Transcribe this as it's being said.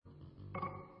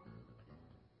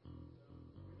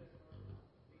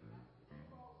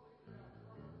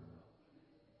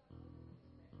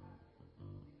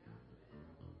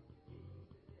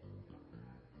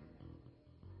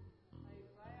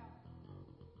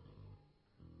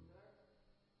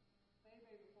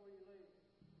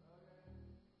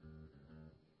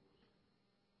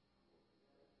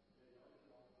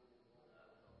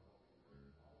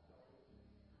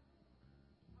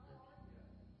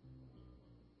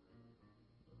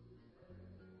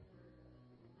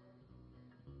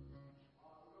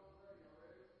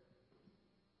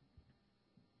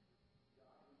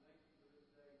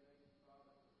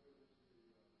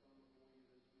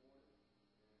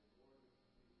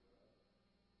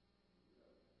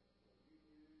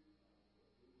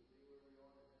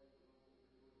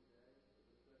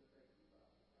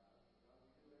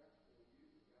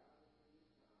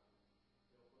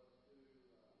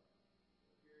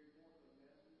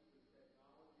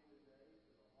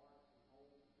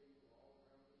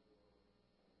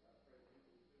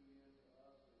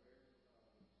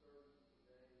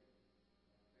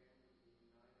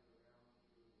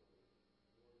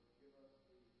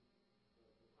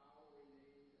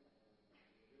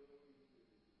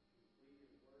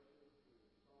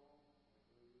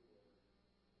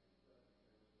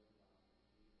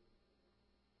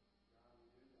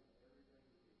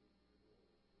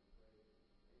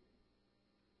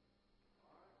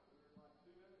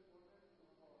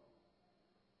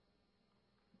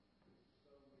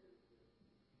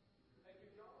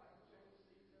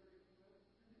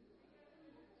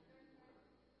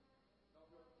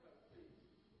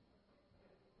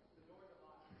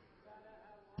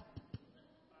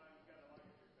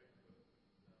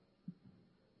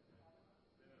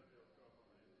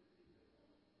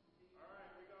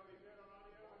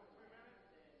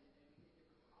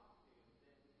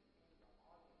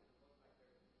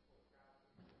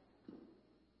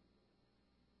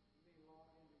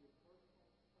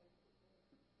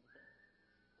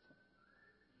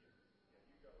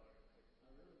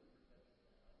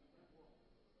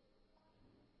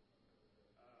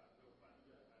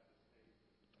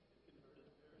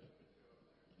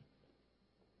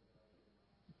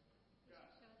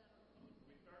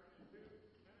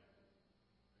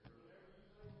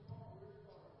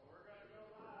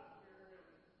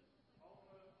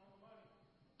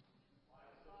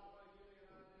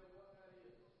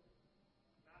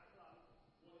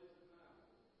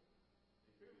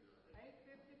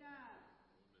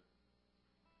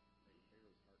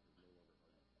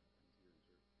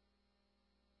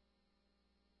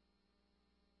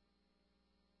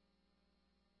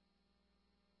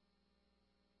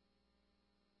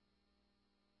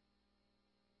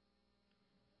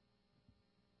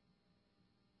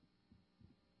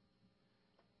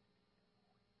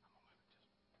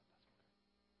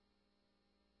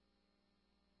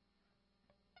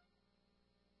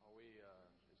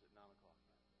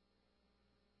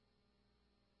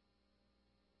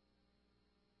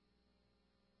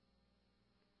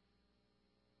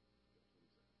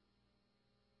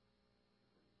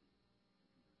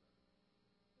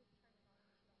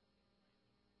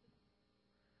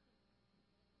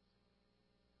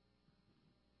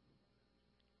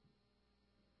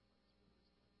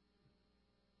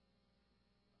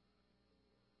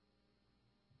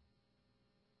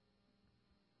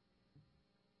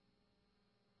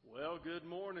Well, good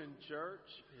morning, church.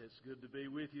 It's good to be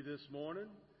with you this morning.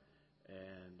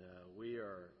 And we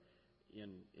are in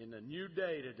a new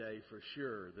day today for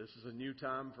sure. This is a new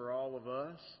time for all of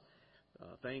us.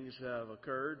 Things have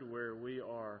occurred where we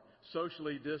are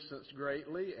socially distanced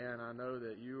greatly, and I know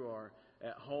that you are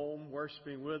at home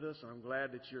worshiping with us. I'm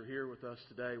glad that you're here with us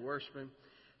today worshiping.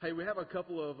 Hey, we have a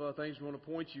couple of things we want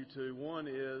to point you to. One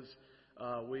is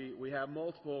we have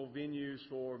multiple venues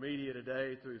for media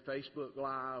today through Facebook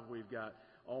Live. We've got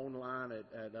online at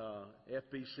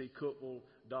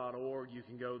fbccookville.org. You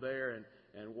can go there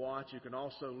and watch. You can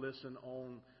also listen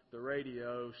on the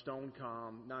radio,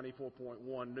 Stonecom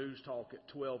 94.1 News Talk at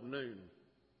 12 noon.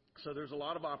 So there's a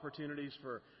lot of opportunities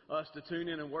for us to tune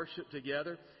in and worship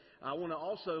together. I want to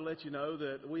also let you know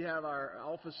that we have our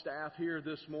office staff here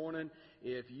this morning.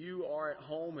 If you are at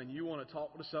home and you want to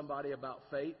talk to somebody about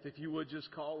faith, if you would just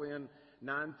call in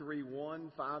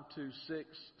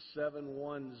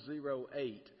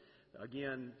 931-526-7108.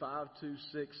 Again,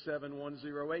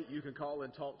 526-7108. You can call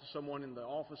and talk to someone in the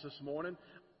office this morning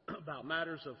about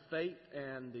matters of faith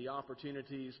and the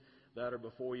opportunities that are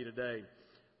before you today.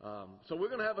 So we're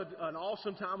going to have an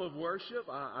awesome time of worship.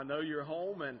 I know you're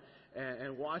home and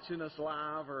watching us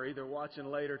live or either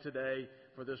watching later today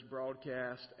for this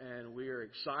broadcast, and we are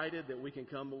excited that we can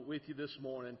come with you this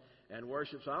morning and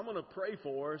worship. So I'm going to pray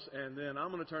for us, and then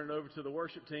I'm going to turn it over to the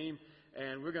worship team,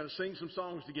 and we're going to sing some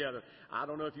songs together. I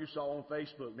don't know if you saw on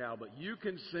Facebook now, but you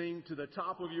can sing to the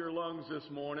top of your lungs this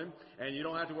morning, and you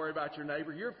don't have to worry about your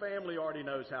neighbor. Your family already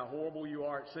knows how horrible you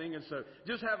are at singing, so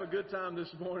just have a good time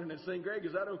this morning and sing. Greg,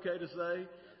 is that okay to say?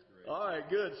 All right,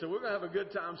 good. So we're going to have a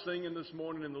good time singing this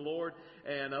morning in the Lord.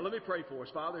 And let me pray for us.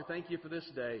 Father, thank you for this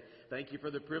day. Thank you for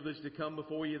the privilege to come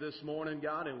before you this morning,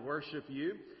 God, and worship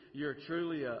you. You're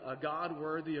truly a God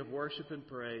worthy of worship and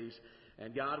praise.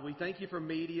 And God, we thank you for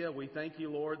media. We thank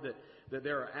you, Lord, that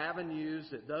there are avenues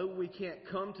that though we can't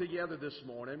come together this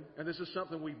morning, and this is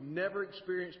something we've never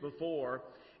experienced before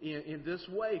in this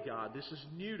way, God. This is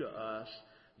new to us.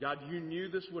 God, you knew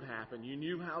this would happen. You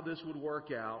knew how this would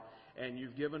work out. And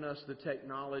you've given us the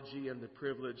technology and the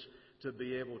privilege to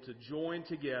be able to join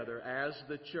together as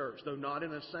the church, though not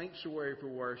in a sanctuary for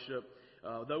worship,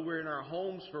 though we're in our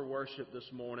homes for worship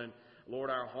this morning. Lord,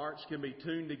 our hearts can be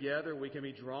tuned together. We can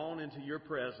be drawn into your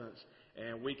presence,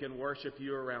 and we can worship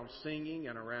you around singing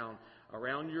and around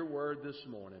your word this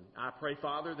morning. I pray,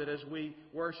 Father, that as we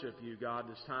worship you, God,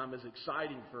 this time is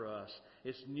exciting for us.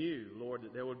 It's new, Lord,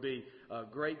 that there would be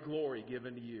great glory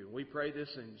given to you. We pray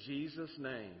this in Jesus'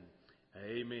 name.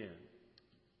 Amen.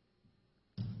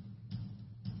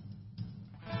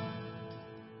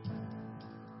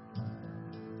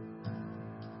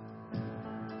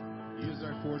 He is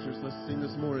our fortress. Let's sing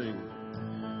this morning.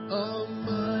 A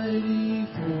mighty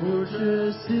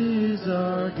fortress is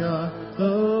our God,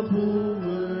 a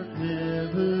bulwark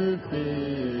never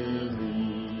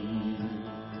failing.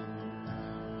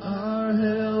 Our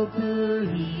helper,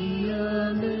 he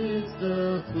amidst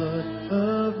the flood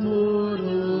of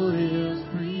mortal ills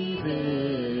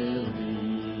prevailing.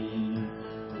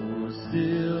 For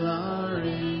still our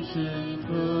ancient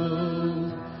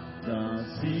foes doth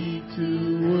seek to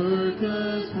work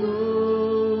us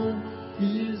woe.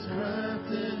 His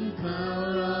wrath and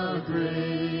power are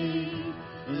great,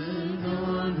 and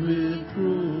armed with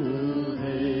cruel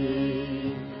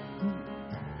hate.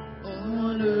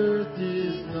 On earth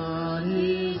is not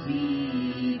his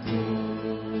equal.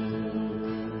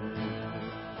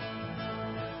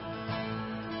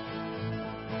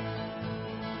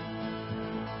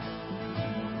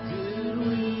 Did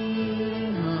we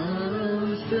in our own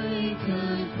strength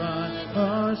confide,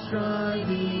 our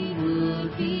striving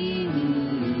would be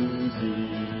losing.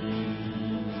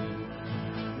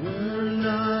 Were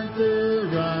not the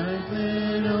right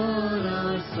men on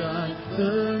our side,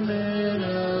 the men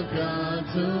of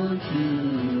God's own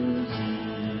choosing.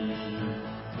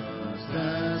 Just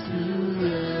as who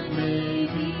that may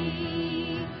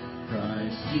be,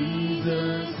 Christ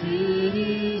Jesus it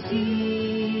is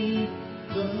He,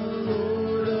 the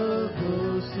Lord of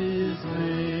hosts is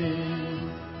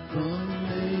name, from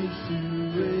age to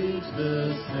age the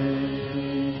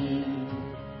same,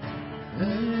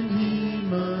 and He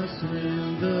must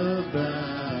win the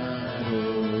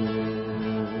battle.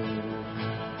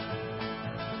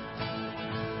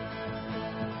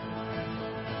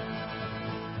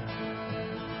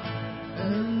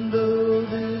 And though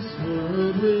this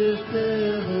world with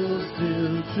devils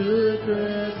still should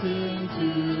threaten to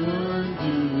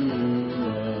undo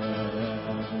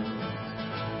us,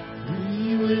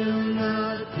 we will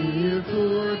not fear,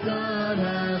 for God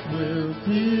hath willed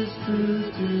His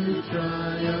truth to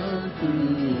triumph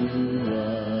through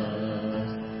us.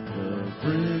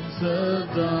 Prince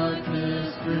of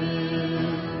darkness grim,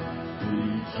 we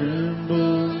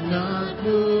tremble not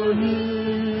for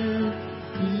him.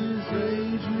 His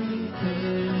rage we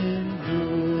can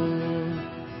endure,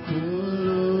 for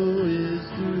lo is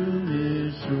doom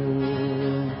is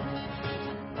sure.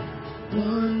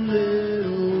 One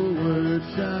little word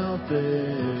shall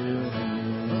fail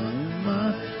him,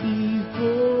 mighty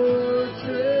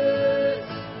fortress,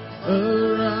 a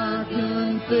rock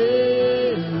unfailing,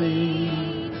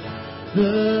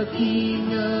 the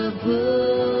King of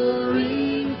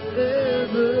glory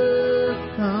ever.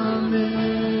 Amen.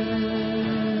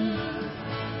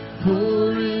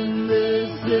 For in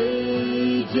this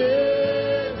ages,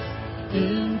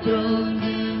 enthroned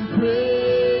in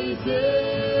praises,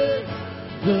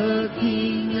 the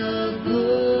King of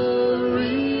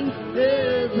glory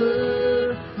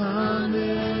ever.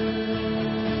 Amen.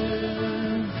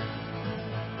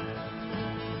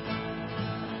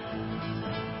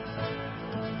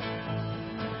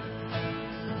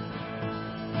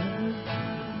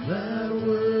 That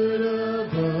word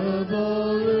above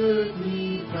all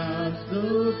earthly powers,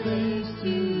 no thanks to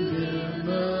him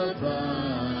abideth.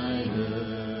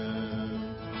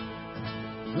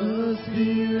 The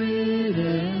Spirit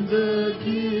and the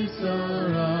gifts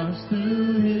are ours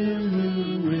through him who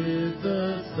with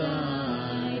us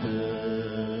sideth.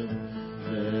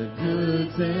 The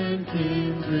goods and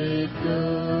kindred go,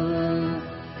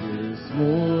 this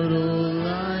mortal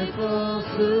life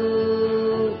also,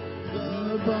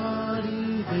 the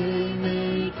body they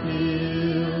may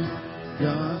kill,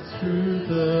 God's truth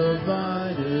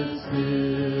abideth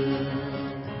still.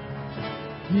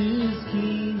 His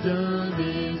kingdom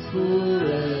is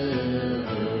forever.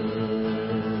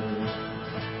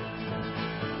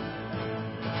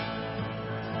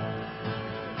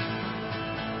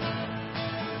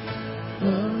 A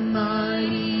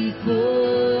mighty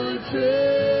fortress,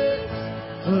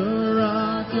 a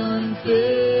rock unfailing,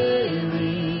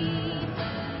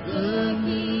 the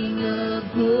King of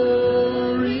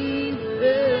glory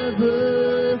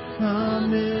ever.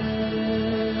 Amen.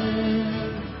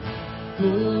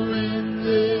 For in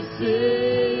this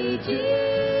ages,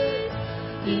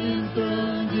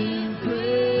 enthroned in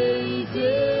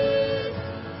praises,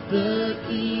 the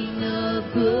King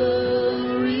of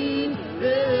glory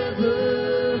ever.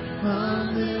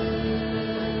 Amen.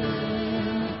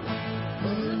 A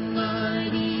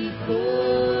mighty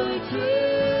fortress,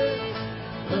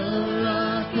 a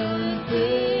rock unfailing,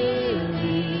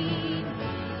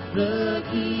 the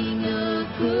King of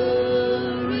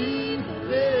glory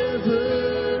ever.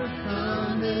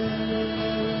 Amen.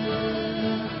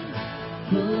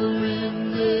 For in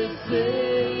this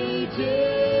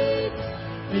ages,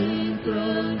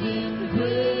 enthroned in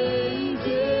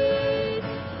praises,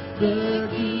 the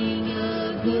King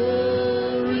of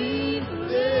glory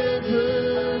ever.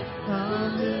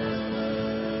 Amen.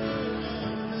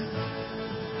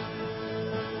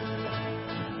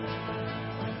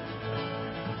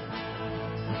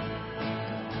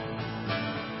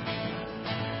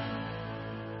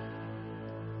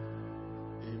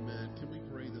 Amen. Can we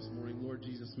pray this morning? Lord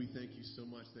Jesus, we thank you so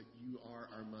much that you are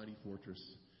our mighty fortress.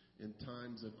 In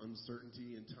times of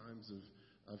uncertainty, in times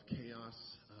of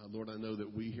chaos, Lord, I know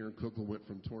that we here in Cookville went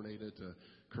from tornado to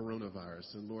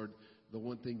coronavirus. And Lord, the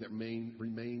one thing that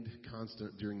remained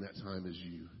constant during that time is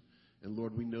you. And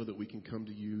Lord, we know that we can come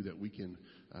to you, that we can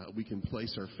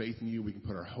place our faith in you, we can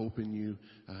put our hope in you,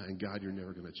 and God, you're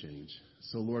never going to change.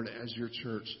 So Lord, as your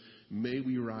church, may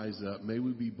we rise up, may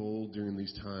we be bold during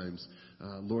these times.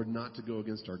 Lord, not to go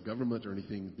against our government or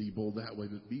anything, be bold that way,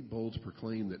 but be bold to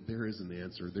proclaim that there is an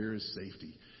answer, there is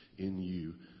safety in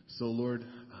you. So Lord,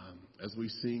 as we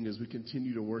sing, as we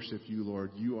continue to worship you,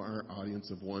 Lord, you are our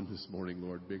audience of one this morning,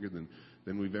 Lord, bigger than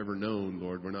we've ever known,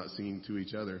 Lord. We're not singing to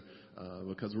each other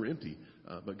because we're empty.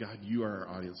 But God, you are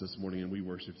our audience this morning, and we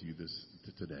worship you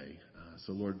today.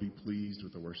 So Lord, be pleased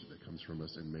with the worship that comes from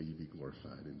us, and may you be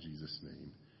glorified. In Jesus'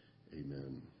 name,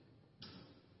 amen.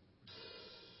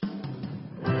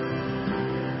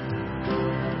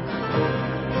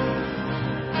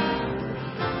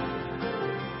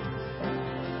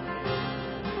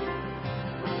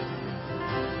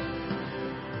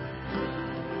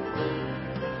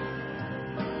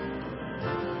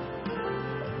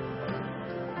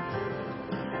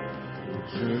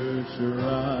 Church,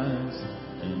 arise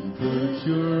and put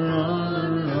your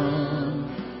armor on.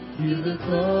 Hear the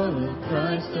call of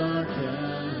Christ our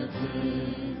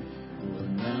captain. For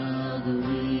now the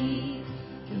weak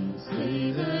can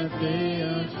say that they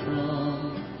are strong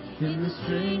in the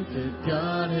strength that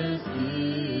God has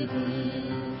given.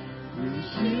 With the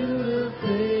shield of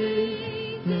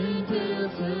faith and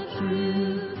belt of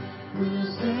truth, we'll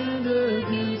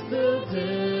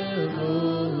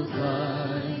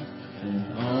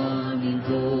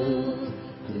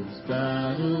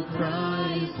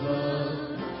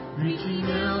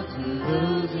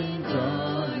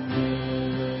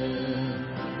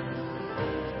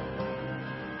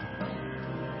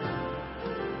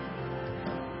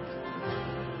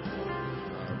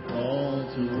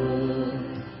to war,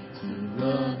 to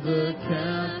love the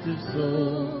captive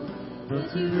soul, but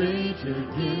to rage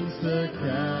against the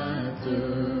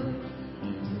captor,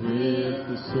 and with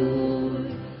the sword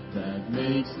that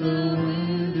makes the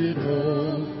wounded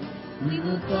whole, we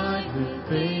will fight with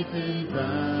faith and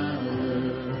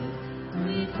valor.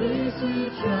 We face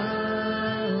with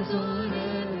trials on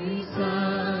every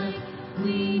side.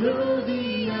 We know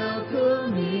the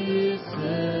outcome is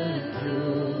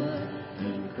secure,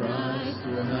 and Christ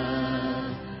will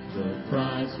have the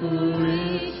prize for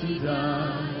which He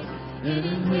died, an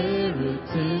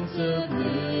inheritance of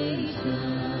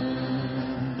nations.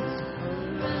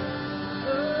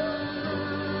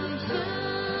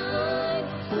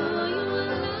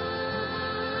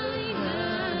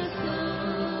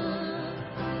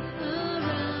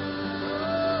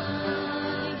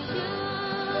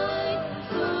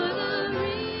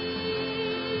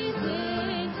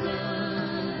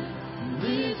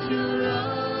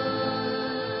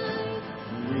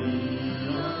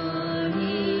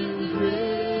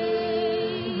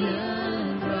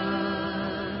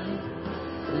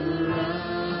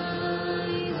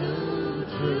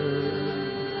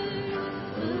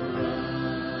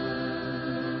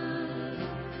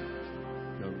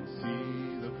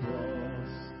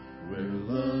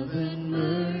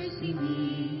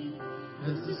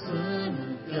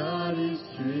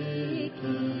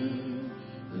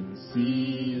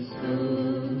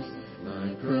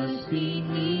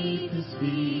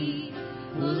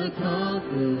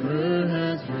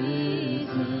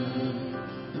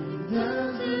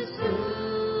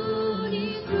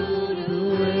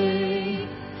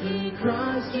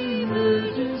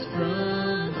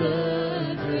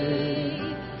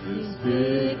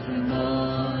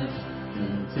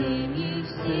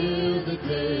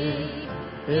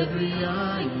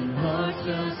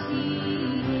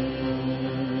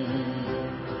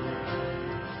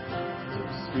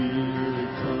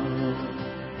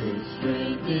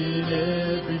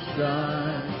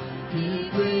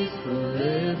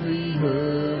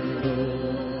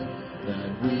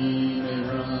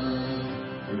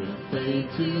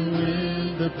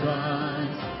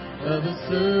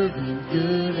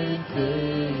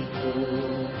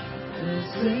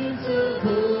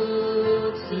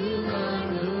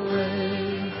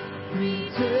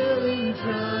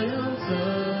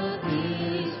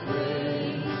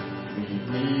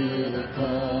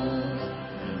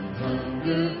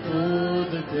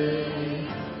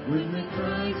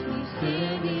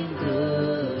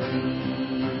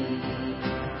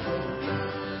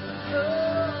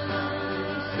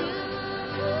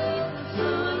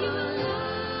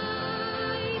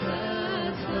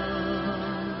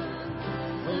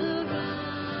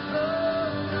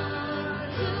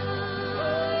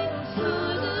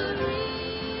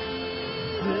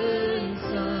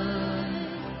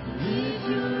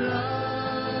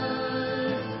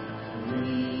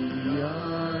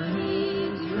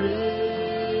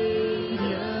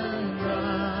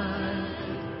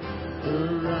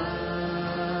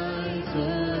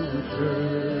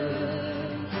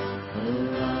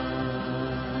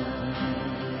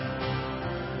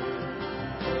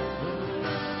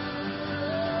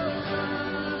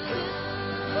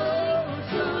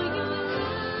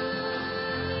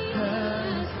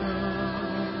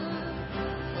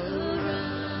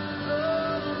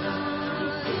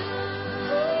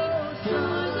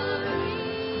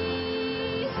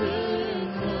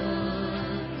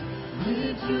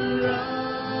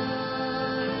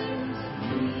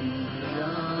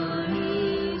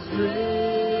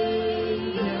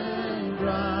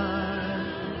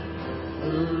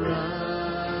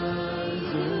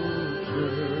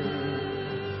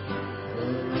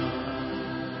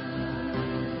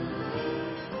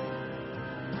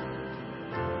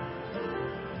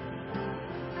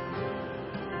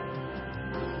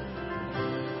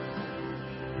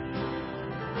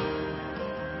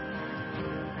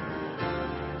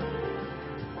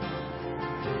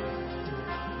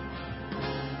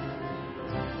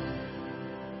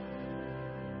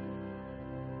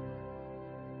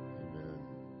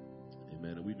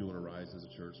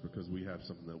 Because we have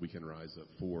something that we can rise up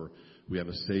for. We have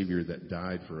a Savior that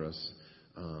died for us.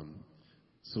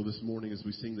 So this morning, as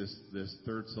we sing this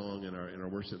third song in our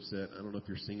worship set, I don't know if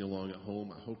you're singing along at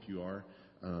home. I hope you are,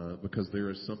 because there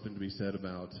is something to be said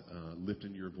about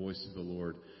lifting your voice to the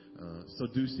Lord. So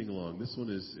do sing along. This one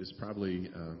is probably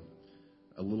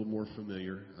a little more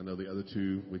familiar. I know the other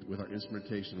two, with our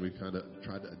instrumentation, we've kind of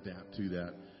tried to adapt to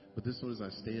that. But this one is, I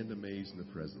stand amazed in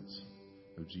the presence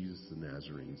of Jesus the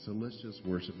Nazarene. So let's just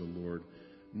worship the Lord,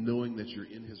 knowing that you're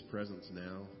in His presence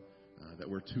now, that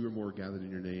where two or more gathered in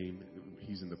your name,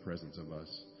 He's in the presence of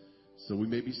us. So we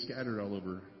may be scattered all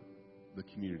over the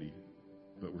community,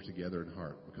 but we're together in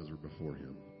heart because we're before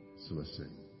Him. So let's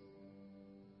sing.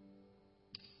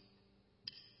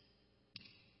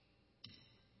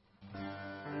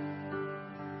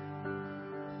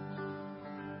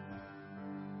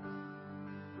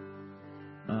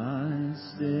 I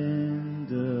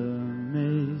stand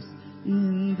amazed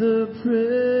in the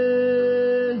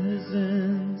presence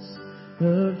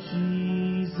of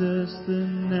Jesus the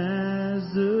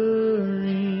Nazarene,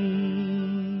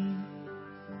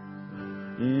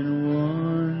 and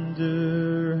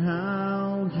wonder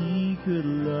how He could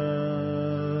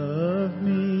love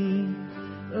me,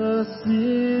 a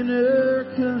sinner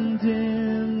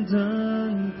condemned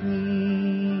unclean,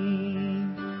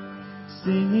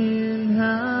 singing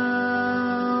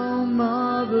how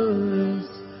marvelous,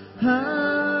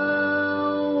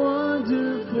 how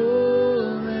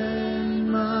wonderful,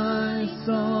 and my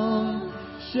song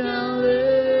shall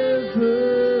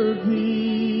ever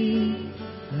be.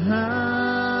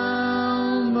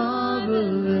 How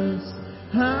marvelous,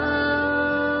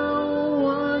 how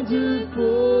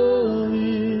wonderful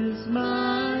is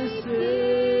my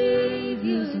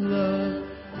Savior's love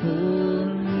for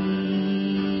me.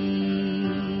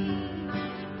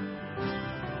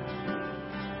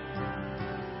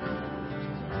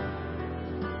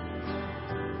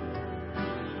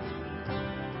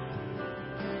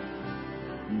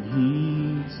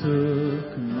 He took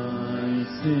my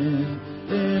sin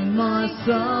and my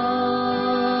sorrow.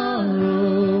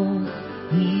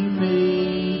 He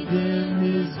made them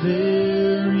His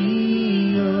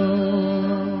very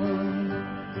own.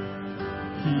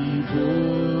 He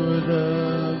bore the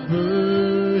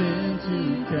burden to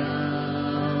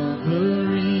Calvary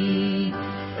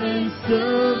and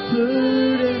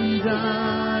suffered and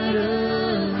died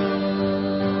alone,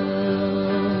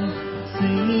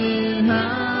 singing how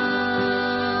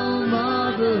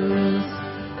marvelous,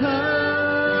 how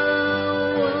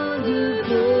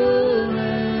wonderful,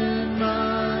 and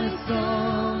my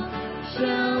song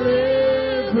shall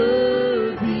ever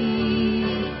be.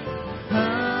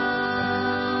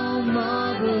 How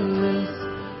marvelous,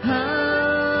 how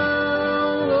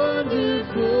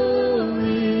wonderful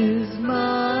is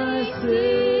my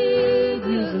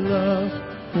Savior's love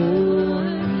for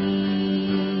me.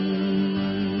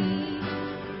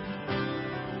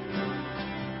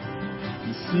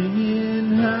 Singing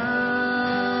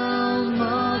how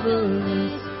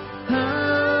marvelous,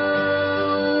 how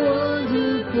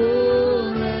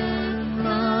wonderful, and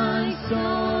my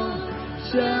song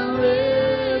shall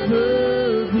ever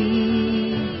be.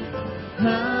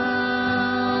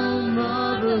 How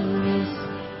marvelous,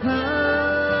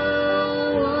 how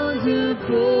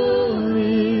wonderful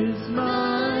is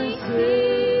my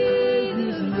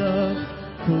Savior's love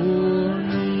for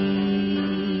me.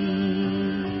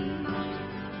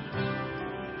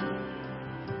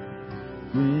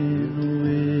 When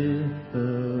with a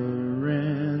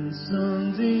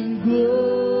ransomed in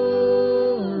glory,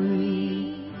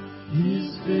 His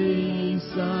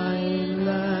face I at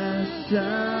last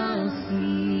shall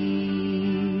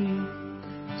see,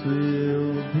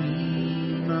 'twill be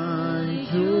my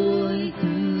joy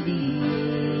through the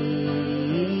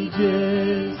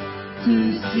ages to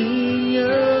sing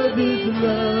of His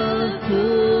love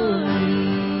for me,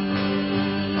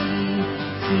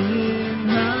 singing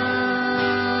how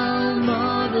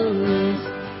marvelous,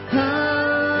 how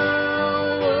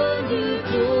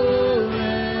wonderful,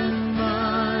 and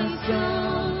my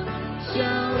song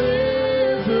shall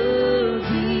ever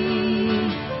be.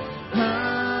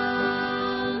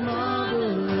 How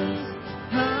marvelous,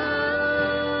 how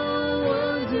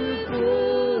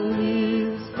wonderful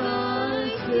is my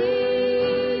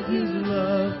Savior's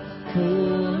love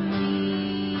for me.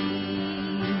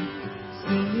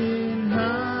 Singing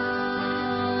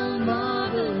how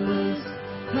marvelous,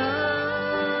 how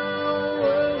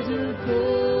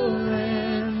wonderful,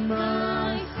 and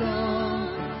my song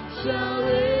shall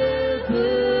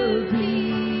ever be.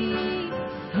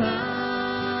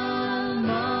 How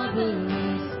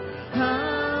marvelous, how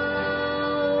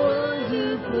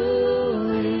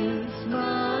wonderful is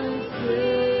my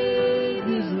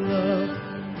Savior's love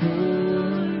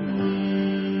for me.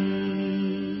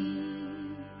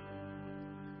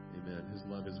 Amen. His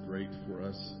love is great for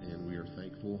us, and we are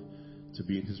thankful to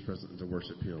be in His presence and to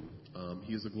worship Him.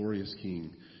 He is a glorious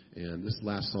King. And this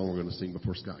last song we're going to sing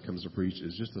before Scott comes to preach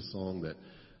is just a song that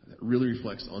really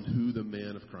reflects on who the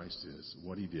man of Christ is,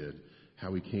 what He did,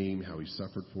 how He came, how He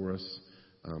suffered for us,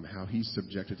 how He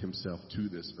subjected Himself to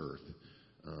this earth,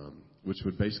 which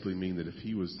would basically mean that if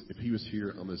He was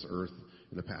here on this earth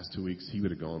in the past 2 weeks, He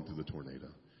would have gone through the tornado.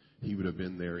 He would have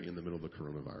been there in the middle of the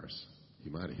coronavirus. He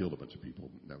might have healed a bunch of people.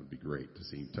 That would be great to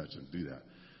see him touch and do that.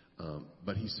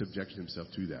 But he subjected himself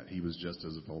to that. He was just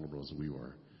as vulnerable as we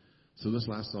were. So this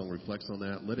last song reflects on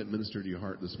that. Let it minister to your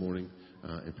heart this morning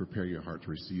and prepare your heart to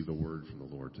receive the word from the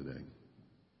Lord today.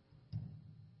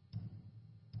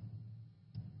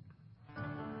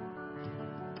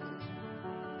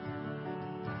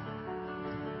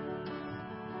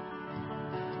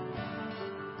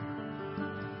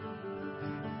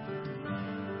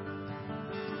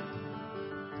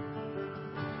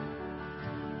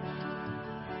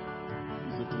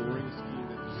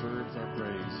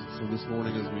 So this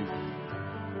morning as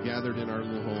we've gathered in our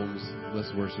little homes,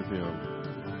 let's worship him.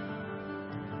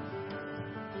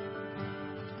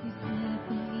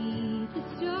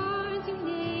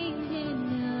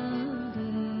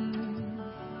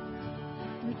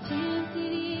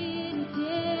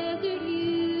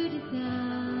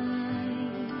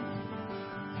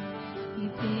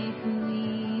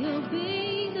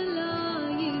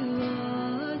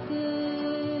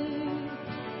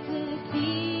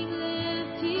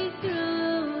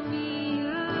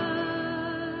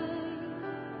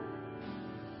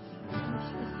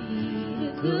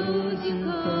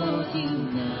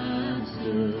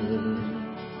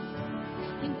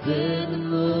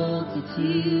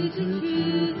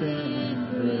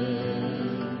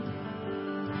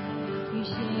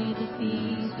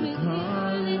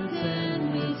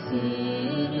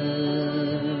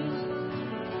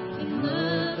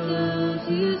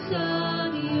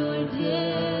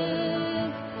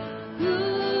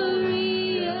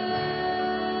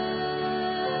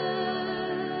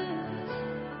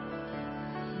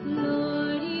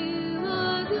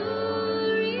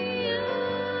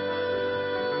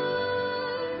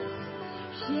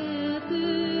 Yeah.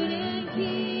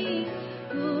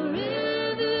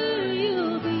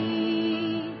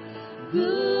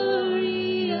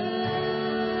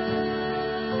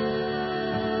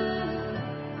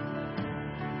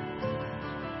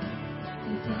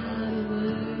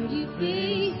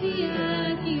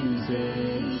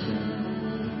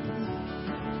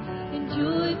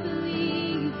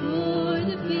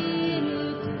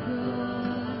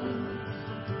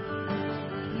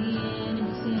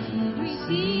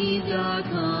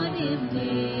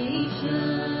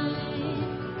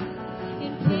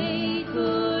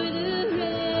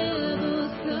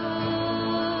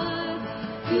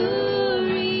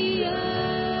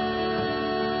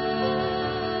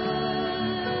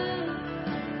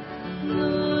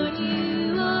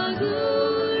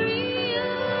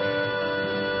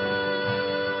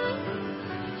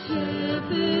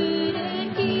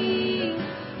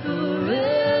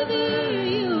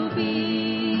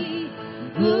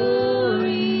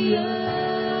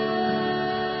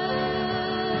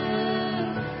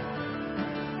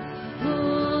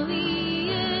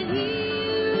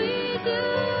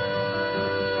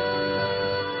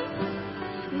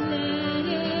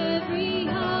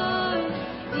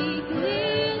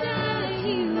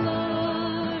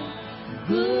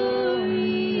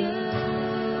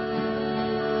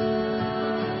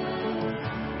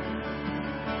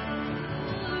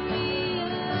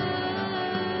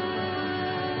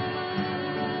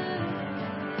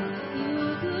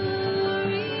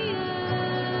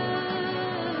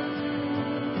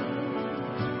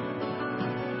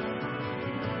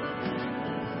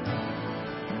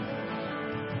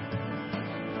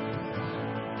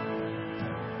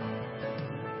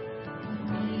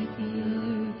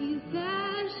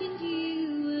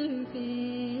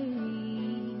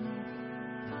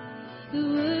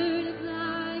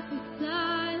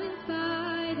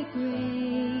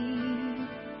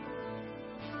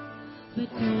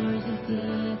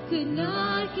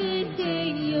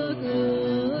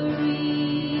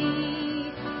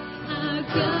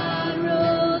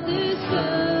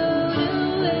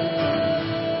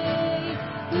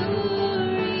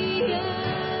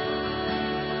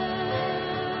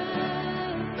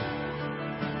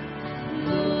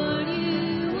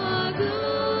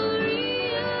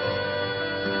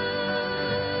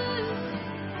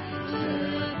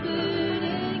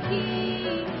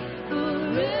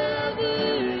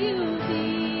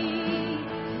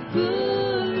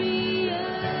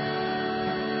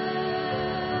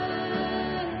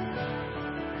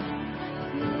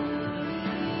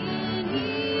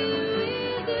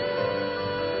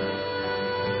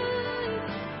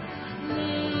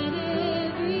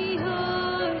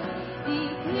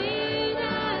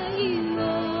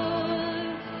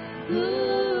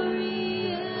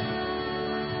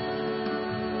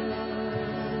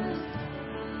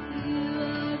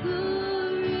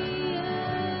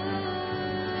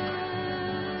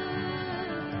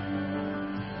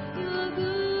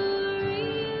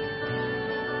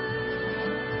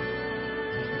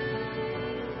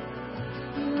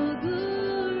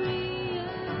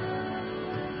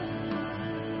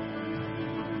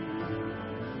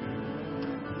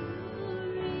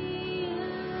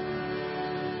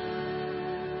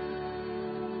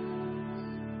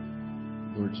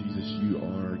 Lord Jesus, you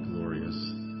are glorious,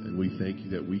 and we thank you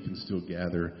that we can still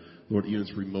gather, Lord, even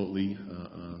remotely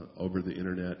over the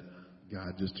internet,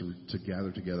 God, just to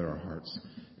gather together our hearts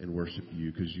and worship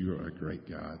you, because you are a great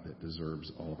God that deserves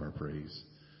all of our praise.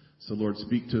 So, Lord,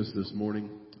 speak to us this morning.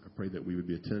 I pray that we would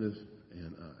be attentive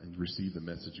and receive the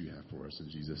message you have for us. In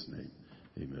Jesus' name,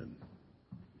 amen.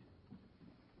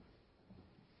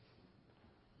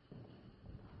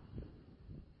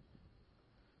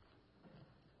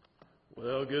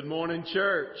 Well, good morning,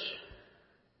 church.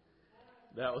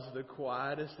 That was the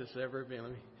quietest it's ever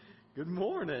been. Good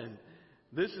morning.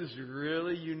 This is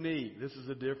really unique. This is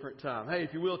a different time. Hey,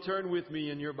 if you will, turn with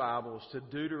me in your Bibles to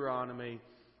Deuteronomy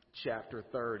chapter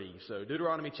 30. So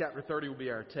Deuteronomy chapter 30 will be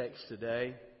our text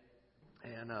today.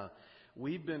 And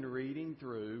we've been reading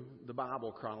through the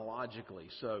Bible chronologically.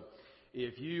 So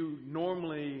if you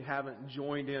normally haven't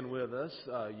joined in with us,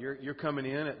 you're coming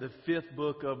in at the 5th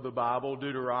book of the Bible,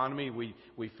 Deuteronomy.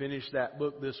 We finished that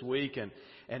book this week,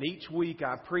 and each week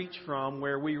I preach from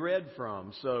where we read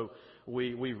from. So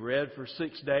we read for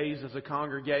 6 days as a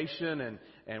congregation,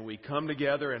 and we come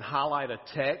together and highlight a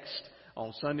text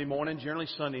on Sunday morning, generally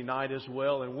Sunday night as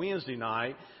well, and Wednesday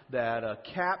night that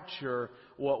capture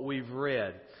what we've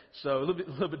read. So a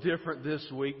little bit different this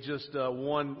week, just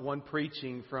one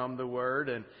preaching from the Word.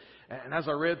 And as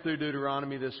I read through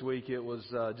Deuteronomy this week, it was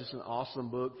just an awesome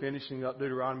book, finishing up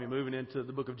Deuteronomy, moving into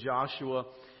the book of Joshua,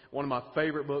 one of my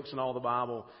favorite books in all the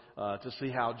Bible, to see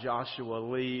how Joshua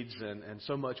leads, and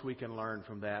so much we can learn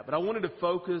from that. But I wanted to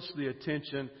focus the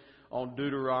attention on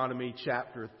Deuteronomy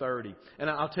chapter 30. And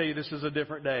I'll tell you, this is a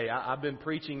different day. I've been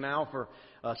preaching now for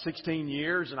 16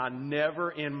 years, and I never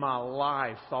in my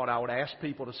life thought I would ask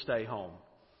people to stay home.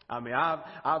 I mean,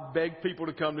 I've begged people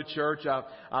to come to church.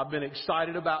 I've been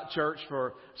excited about church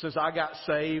since I got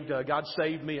saved. God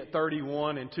saved me at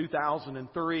 31 in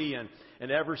 2003,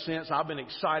 and ever since I've been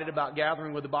excited about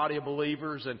gathering with the body of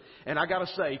believers. And I got to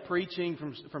say, preaching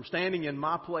from standing in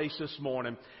my place this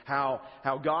morning, how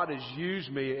God has used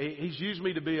me. He's used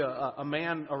me to be a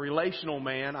man, a relational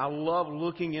man. I love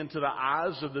looking into the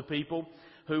eyes of the people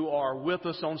who are with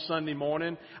us on Sunday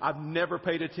morning. I've never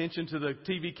paid attention to the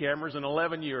TV cameras in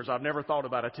 11 years. I've never thought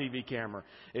about a TV camera.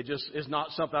 It just is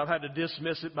not something. I've had to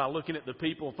dismiss it by looking at the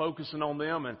people, focusing on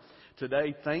them. And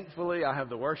today, thankfully, I have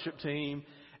the worship team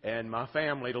and my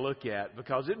family to look at,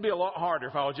 because it'd be a lot harder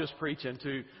if I was just preaching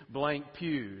to blank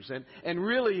pews. And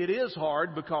really it is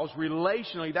hard, because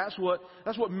relationally, that's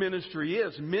what ministry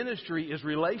is. Ministry is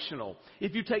relational.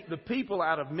 If you take the people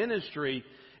out of ministry,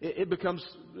 it becomes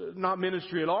not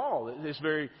ministry at all. It's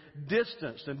very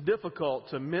distanced and difficult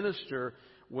to minister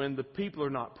when the people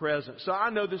are not present. So I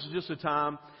know this is just a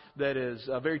time that is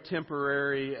very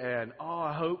temporary, and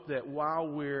I hope that while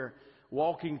we're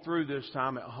walking through this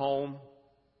time at home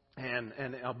and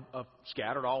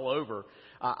scattered all over,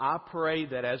 I pray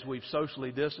that as we've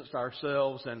socially distanced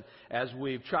ourselves and as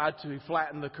we've tried to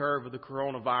flatten the curve of the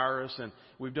coronavirus, and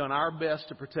we've done our best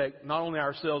to protect not only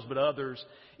ourselves but others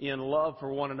in love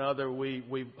for one another, we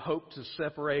hope to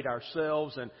separate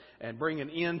ourselves and bring an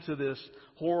end to this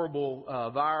horrible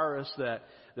virus,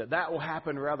 that will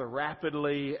happen rather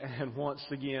rapidly, and once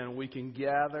again we can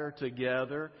gather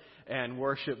together and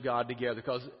worship God together.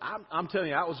 Because I'm telling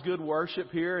you, that was good worship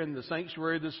here in the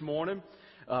sanctuary this morning.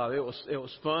 It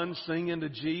was fun singing to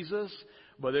Jesus,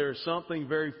 but there is something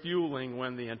very fueling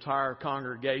when the entire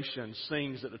congregation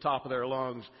sings at the top of their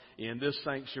lungs in this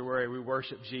sanctuary. We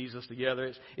worship Jesus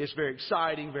together. It's very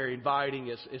exciting, very inviting.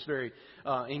 It's very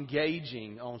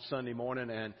engaging on Sunday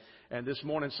morning. And this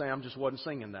morning, Sam just wasn't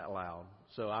singing that loud.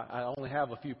 So I only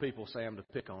have a few people, Sam, to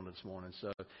pick on this morning,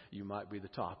 so you might be the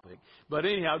topic. But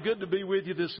anyhow, good to be with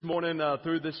you this morning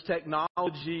through this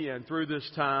technology and through this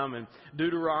time. And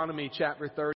Deuteronomy chapter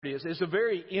 30 is a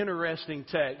very interesting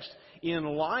text in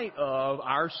light of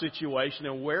our situation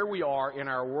and where we are in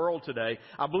our world today.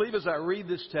 I believe as I read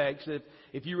this text,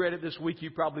 if you read it this week, you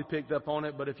probably picked up on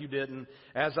it. But if you didn't,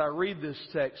 as I read this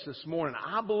text this morning,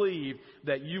 I believe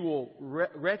that you will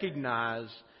recognize,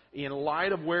 in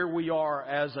light of where we are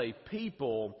as a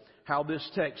people, how this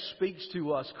text speaks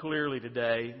to us clearly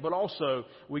today, but also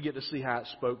we get to see how it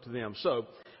spoke to them. So,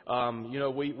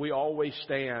 we always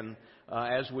stand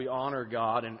as we honor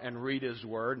God and read His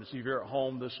Word. And so if you're at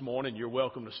home this morning, you're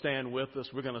welcome to stand with us.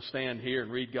 We're going to stand here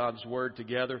and read God's Word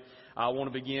together. I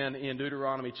want to begin in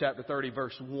Deuteronomy chapter 30,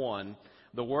 verse 1.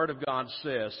 The Word of God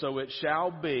says, "So it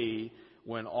shall be,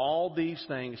 when all these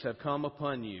things have come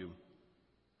upon you,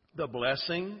 the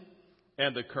blessing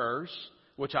and the curse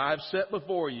which I have set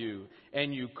before you,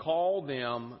 and you call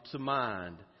them to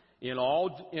mind in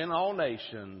all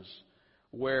nations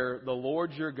where the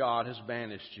Lord your God has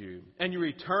banished you, and you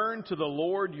return to the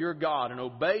Lord your God and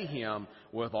obey Him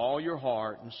with all your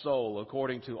heart and soul,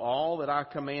 according to all that I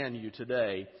command you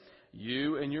today,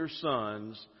 you and your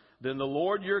sons, then the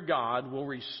Lord your God will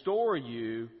restore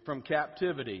you from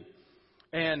captivity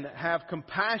and have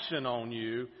compassion on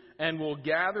you, and will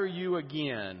gather you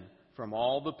again from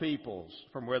all the peoples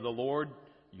from where the Lord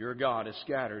your God has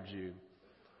scattered you.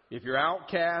 If you're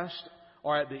outcast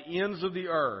or at the ends of the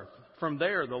earth, from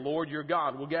there the Lord your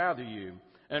God will gather you,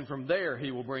 and from there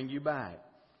He will bring you back.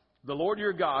 The Lord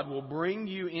your God will bring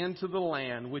you into the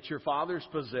land which your fathers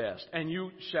possessed, and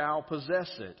you shall possess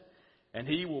it. And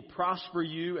He will prosper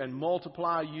you and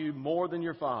multiply you more than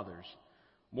your fathers.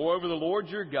 Moreover, the Lord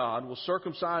your God will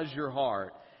circumcise your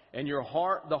heart, and the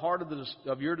heart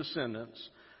of your descendants,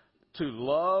 to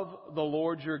love the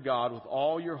Lord your God with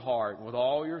all your heart and with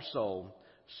all your soul,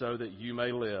 so that you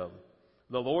may live.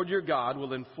 The Lord your God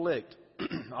will inflict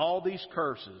all these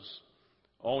curses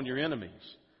on your enemies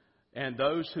and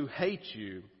those who hate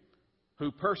you,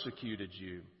 who persecuted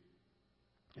you.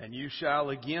 And you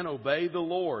shall again obey the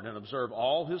Lord and observe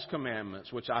all His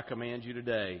commandments, which I command you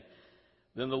today.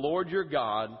 Then the Lord your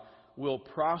God will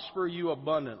prosper you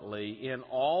abundantly in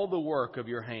all the work of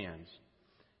your hands,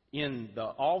 in the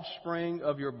offspring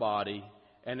of your body,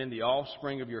 and in the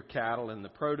offspring of your cattle, and the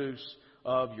produce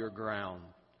of your ground.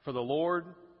 For the Lord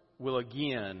will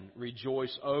again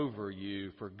rejoice over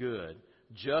you for good,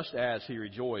 just as He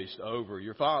rejoiced over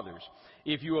your fathers.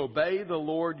 If you obey the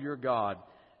Lord your God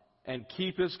and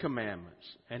keep His commandments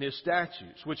and His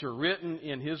statutes, which are written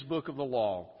in His book of the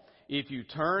law, if you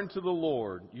turn to the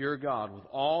Lord your God with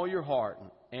all your heart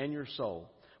and your soul.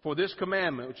 For this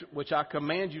commandment, which I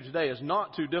command you today, is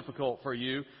not too difficult for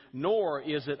you, nor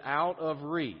is it out of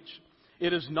reach.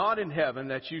 It is not in heaven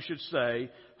that you should say,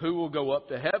 who will go up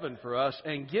to heaven for us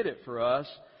and get it for us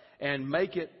and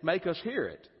make us hear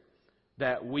it,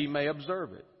 that we may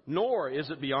observe it. Nor is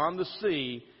it beyond the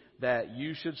sea that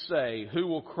you should say, who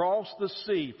will cross the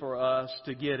sea for us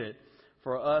to get it,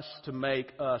 for us to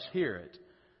make us hear it,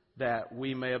 that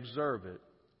we may observe it.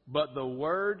 But the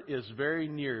word is very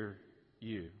near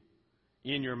you,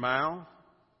 in your mouth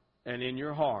and in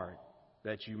your heart,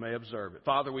 that you may observe it.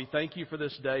 Father, we thank you for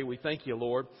this day. We thank you,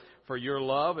 Lord, for your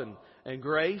love and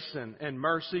grace and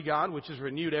mercy, God, which is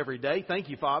renewed every day. Thank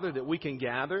you, Father, that we can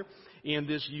gather in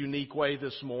this unique way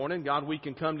this morning. God, we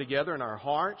can come together in our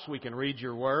hearts. We can read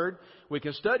your word. We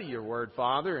can study your word,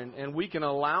 Father, and we can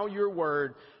allow your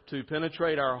word to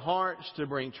penetrate our hearts, to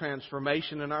bring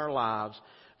transformation in our lives.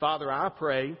 Father, I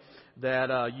pray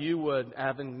that you would,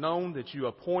 having known that you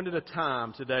appointed a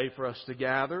time today for us to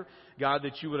gather, God,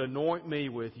 that you would anoint me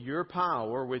with your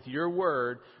power, with your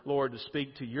word, Lord, to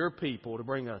speak to your people, to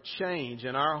bring a change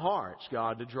in our hearts,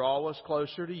 God, to draw us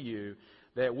closer to you,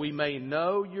 that we may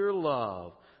know your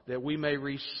love, that we may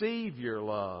receive your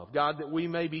love, God, that we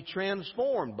may be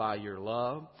transformed by your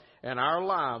love, and our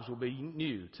lives will be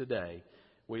new today.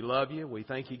 We love you. We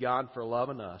thank you, God, for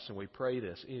loving us, and we pray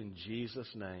this in Jesus'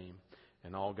 name.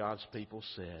 And all God's people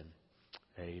said,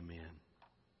 amen.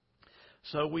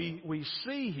 So we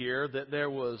see here that there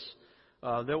was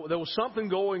something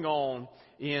going on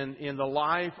in the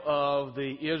life of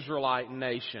the Israelite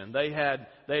nation.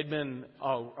 They'd been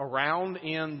around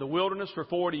in the wilderness for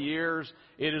 40 years.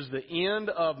 It is the end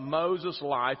of Moses'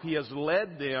 life. He has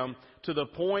led them to the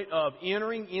point of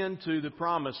entering into the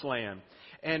promised land.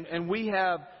 And we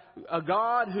have a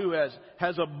God who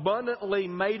has abundantly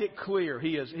made it clear.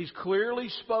 He's clearly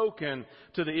spoken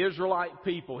to the Israelite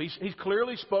people. He's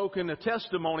clearly spoken a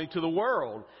testimony to the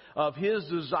world of His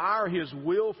desire, His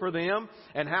will for them,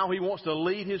 and how He wants to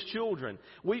lead His children.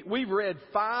 We've read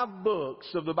 5 books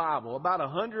of the Bible, about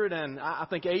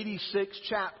 86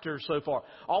 chapters so far,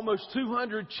 almost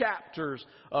 200 chapters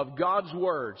of God's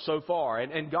Word so far.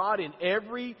 And God, in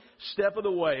every step of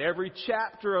the way, every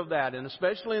chapter of that, and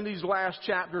especially in these last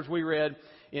chapters we read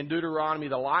in Deuteronomy,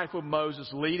 the life of Moses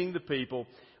leading the people,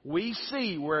 we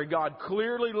see where God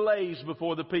clearly lays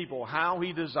before the people how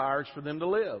He desires for them to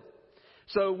live.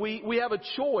 So we have a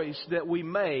choice that we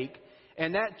make,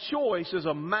 and that choice is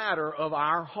a matter of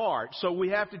our heart. So we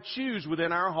have to choose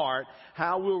within our heart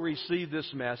how we'll receive this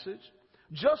message,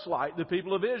 just like the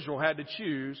people of Israel had to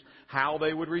choose how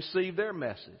they would receive their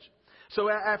message. So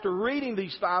after reading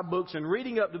these 5 books and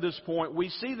reading up to this point, we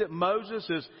see that Moses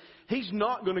he's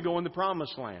not going to go in the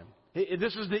promised land.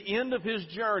 This is the end of his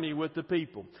journey with the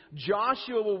people.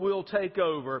 Joshua will take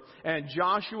over, and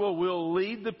Joshua will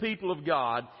lead the people of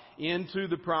God into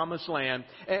the promised land.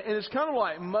 And it's kind of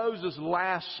like Moses'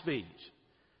 last speech.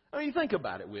 I mean, think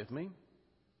about it with me.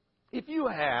 If you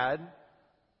had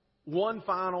one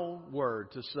final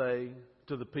word to say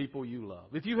to the people you love?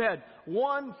 If you had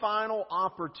one final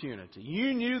opportunity,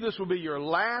 you knew this would be your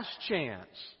last chance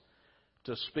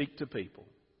to speak to people,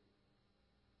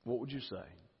 what would you say?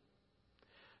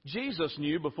 Jesus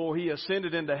knew before He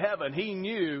ascended into heaven. He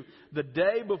knew the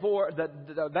day before,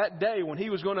 that day when He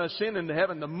was going to ascend into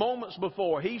heaven, the moments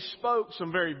before, He spoke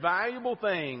some very valuable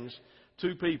things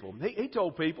to people. He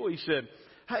told people, He said,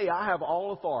 hey, I have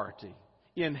all authority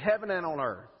in heaven and on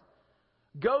earth.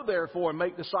 Go therefore and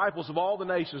make disciples of all the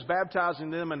nations, baptizing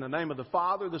them in the name of the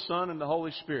Father, the Son, and the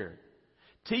Holy Spirit,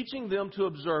 teaching them to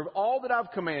observe all that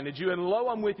I've commanded you, and lo,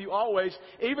 I'm with you always,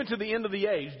 even to the end of the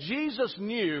age. Jesus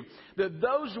knew that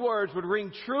those words would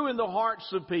ring true in the hearts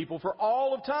of people for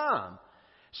all of time.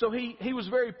 So he was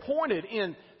very pointed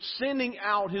in sending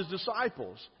out His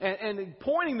disciples and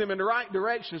pointing them in the right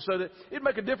direction so that it'd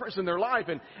make a difference in their life.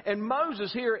 And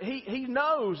Moses here, he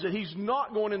knows that he's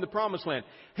not going in the Promised Land.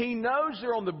 He knows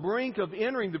they're on the brink of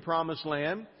entering the Promised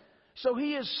Land. So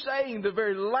he is saying the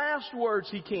very last words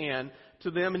he can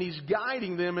to them, and he's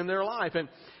guiding them in their life.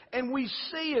 And we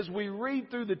see as we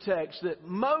read through the text that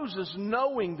Moses,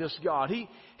 knowing this God, he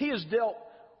has dealt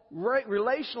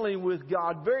relationally with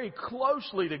God, very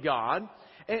closely to God,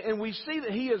 and we see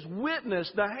that he has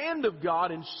witnessed the hand of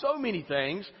God in so many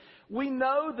things. We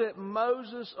know that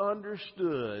Moses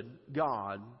understood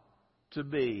God to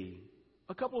be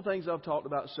a couple of things I've talked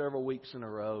about several weeks in a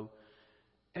row.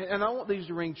 And I want these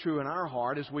to ring true in our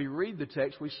heart. As we read the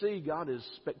text, we see God is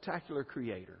a spectacular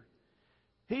creator.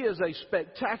 He is a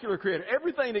spectacular creator.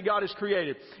 Everything that God has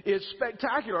created is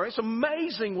spectacular. It's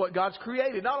amazing what God's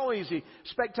created. Not only is He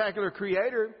spectacular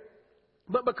creator,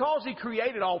 but because He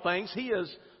created all things, He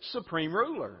is supreme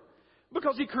ruler.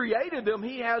 Because He created them,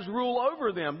 He has rule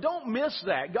over them. Don't miss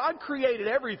that. God created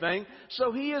everything,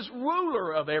 so He is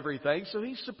ruler of everything. So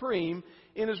He's supreme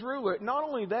in His ruler. Not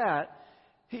only that,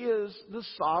 He is the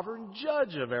sovereign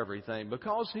judge of everything.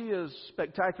 Because He is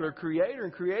spectacular creator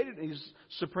and created, He's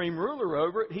supreme ruler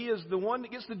over it. He is the one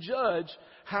that gets to judge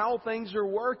how things are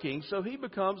working. So He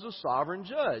becomes a sovereign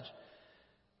judge.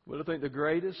 But I think the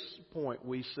greatest point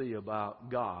we see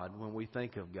about God when we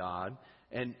think of God,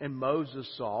 and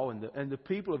Moses saw, and the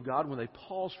people of God, when they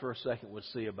pause for a second, would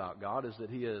see about God, is that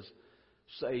He is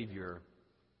Savior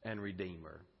and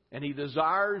Redeemer. And He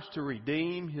desires to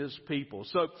redeem His people.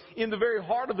 So in the very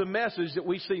heart of the message that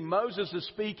we see Moses is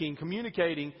speaking,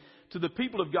 communicating to the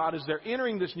people of God as they're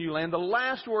entering this new land, the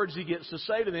last words he gets to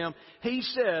say to them, he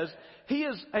says, He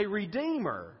is a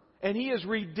Redeemer. And He is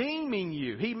redeeming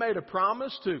you. He made a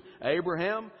promise to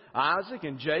Abraham, Isaac,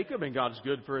 and Jacob, and God's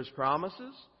good for His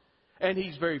promises. And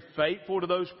He's very faithful to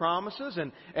those promises.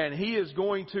 And He is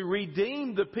going to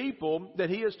redeem the people that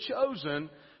He has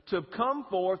chosen to come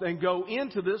forth and go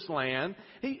into this land.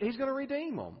 He's going to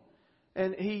redeem them.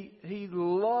 And He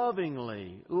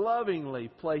lovingly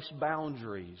placed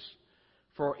boundaries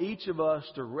for each of us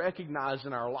to recognize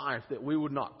in our life that we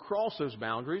would not cross those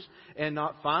boundaries and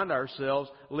not find ourselves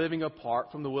living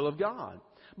apart from the will of God.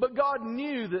 But God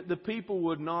knew that the people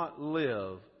would not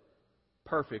live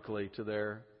perfectly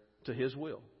to His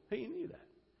will. He knew that.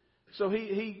 So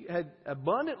he had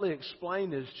abundantly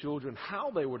explained to His children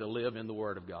how they were to live in the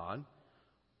Word of God.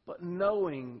 But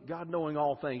God knowing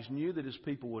all things, knew that His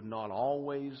people would not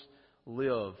always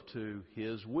live to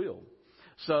His will.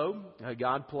 So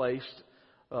God placed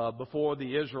before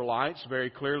the Israelites, very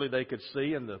clearly they could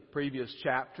see in the previous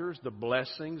chapters, the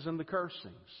blessings and the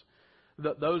cursings.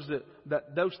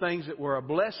 Those things that were a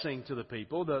blessing to the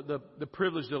people, the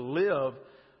privilege to live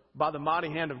by the mighty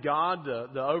hand of God,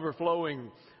 the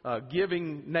overflowing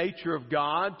giving nature of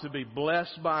God, to be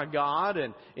blessed by God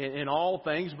and in all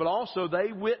things, but also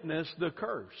they witnessed the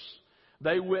curse.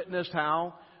 They witnessed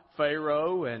how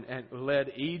Pharaoh and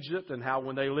led Egypt, and how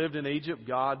when they lived in Egypt,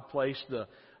 God placed the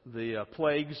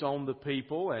plagues on the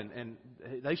people, and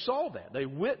they saw that. They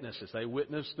witnessed this. They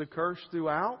witnessed the curse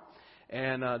throughout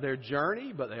and their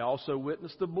journey, but they also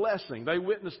witnessed the blessing. They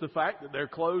witnessed the fact that their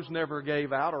clothes never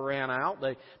gave out or ran out.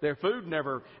 Their food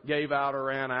never gave out or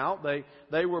ran out.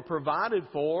 They were provided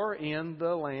for in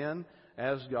the land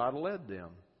as God led them.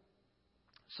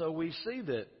 So we see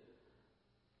that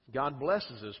God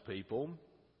blesses His people.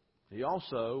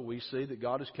 We see that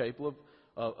God is capable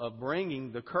of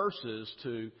bringing the curses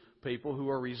to people who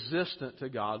are resistant to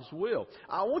God's will.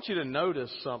 I want you to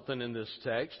notice something in this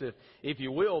text. If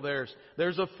you will, there's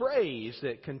a phrase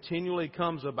that continually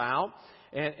comes about.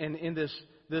 And in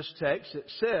this text,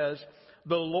 it says,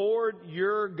 the Lord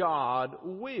your God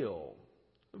will.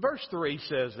 Verse 3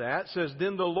 says that. It says,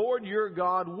 then the Lord your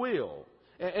God will.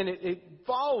 And it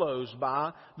follows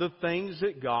by the things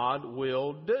that God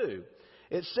will do.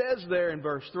 It says there in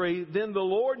verse 3, then the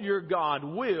Lord your God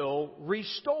will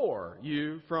restore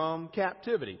you from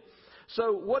captivity.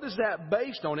 So what is that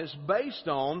based on? It's based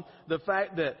on the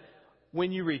fact that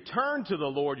when you return to the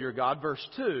Lord your God, verse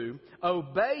 2,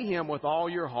 obey Him with all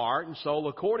your heart and soul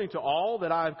according to all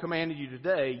that I have commanded you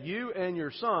today, you and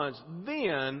your sons,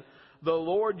 then the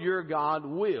Lord your God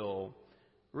will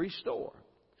restore.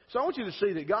 So I want you to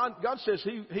see that God says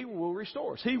He will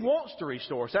restore us. He wants to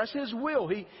restore us. That's His will.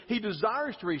 He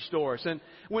desires to restore us. And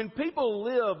when people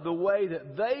live the way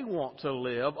that they want to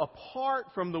live, apart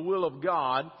from the will of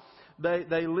God,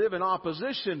 they live in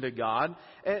opposition to God.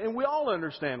 And we all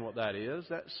understand what that is.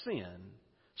 That's sin.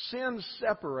 Sin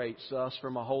separates us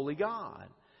from a holy God.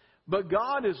 But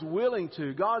God is willing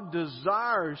to, God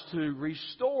desires to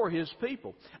restore His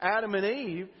people. Adam and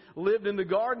Eve lived in the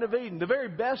Garden of Eden, the very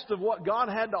best of what God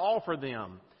had to offer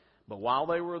them. But while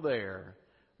they were there,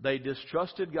 they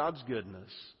distrusted God's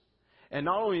goodness. And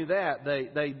not only that,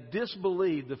 they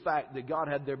disbelieved the fact that God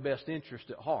had their best interest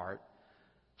at heart.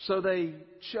 So they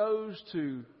chose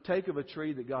to take of a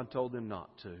tree that God told them not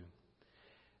to.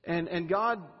 And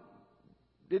God,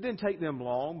 it didn't take them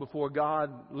long before God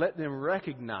let them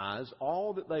recognize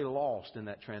all that they lost in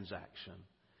that transaction.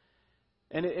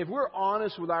 And if we're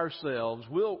honest with ourselves,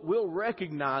 we'll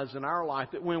recognize in our life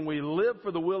that when we live for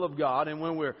the will of God and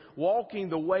when we're walking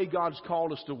the way God's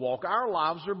called us to walk, our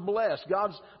lives are blessed.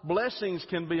 God's blessings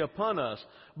can be upon us.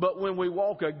 But when we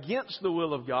walk against the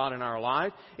will of God in our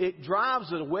life, it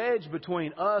drives a wedge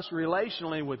between us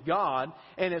relationally with God,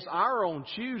 and it's our own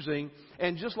choosing.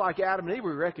 And just like Adam and Eve,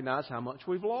 we recognize how much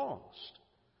we've lost.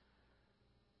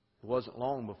 It wasn't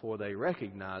long before they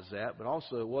recognized that, but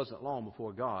also it wasn't long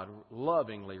before God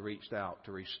lovingly reached out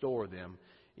to restore them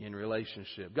in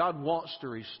relationship. God wants to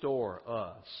restore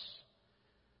us.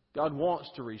 God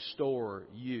wants to restore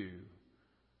you.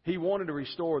 He wanted to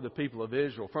restore the people of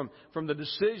Israel from the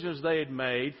decisions they had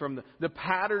made, from the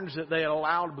patterns that they had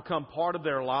allowed to become part of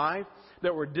their life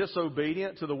that were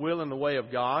disobedient to the will and the way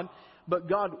of God. But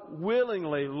God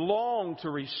willingly longed to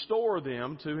restore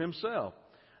them to Himself.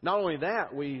 Not only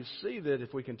that, we see that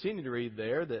if we continue to read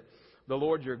there, that the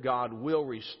Lord your God will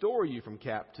restore you from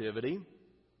captivity.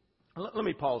 Let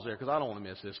me pause there because I don't want to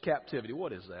miss this. Captivity,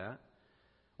 what is that?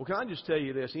 Well, can I just tell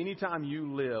you this? Anytime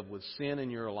you live with sin in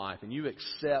your life and you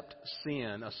accept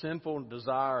sin, a sinful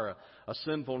desire, a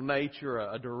sinful nature,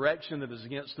 a direction that is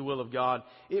against the will of God,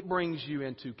 it brings you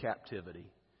into captivity.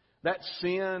 That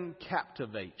sin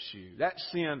captivates you. That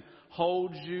sin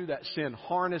holds you. That sin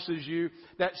harnesses you.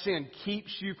 That sin keeps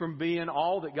you from being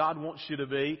all that God wants you to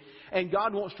be. And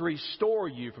God wants to restore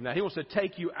you from that. He wants to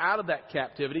take you out of that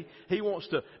captivity. He wants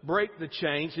to break the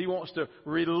chains. He wants to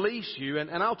release you. And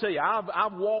I'll tell you,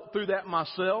 I've walked through that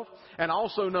myself, and I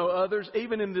also know others,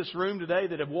 even in this room today,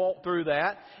 that have walked through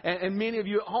that. And many of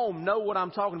you at home know what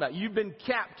I'm talking about. You've been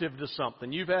captive to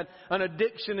something. You've had an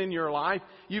addiction in your life.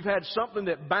 You've had something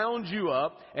that bound you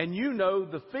up, and you know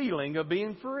the feeling of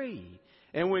being free.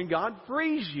 And when God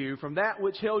frees you from that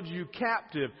which held you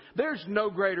captive, there's no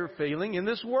greater feeling in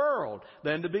this world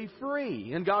than to be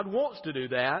free. And God wants to do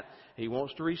that. He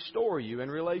wants to restore you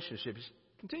in relationships.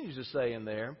 He continues to say in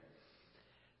there,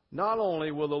 not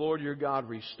only will the Lord your God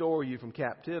restore you from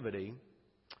captivity,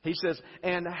 He says,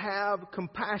 and have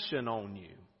compassion on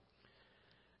you.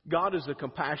 God is a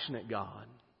compassionate God.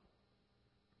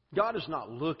 God is not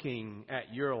looking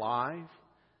at your life,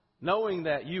 knowing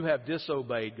that you have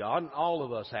disobeyed God, and all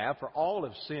of us have, for all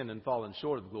have sinned and fallen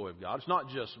short of the glory of God. It's not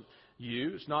just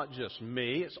you, it's not just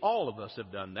me, it's all of us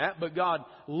have done that. But God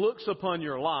looks upon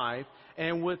your life,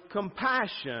 and with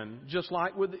compassion, just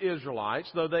like with the Israelites,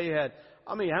 though they had,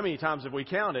 how many times have we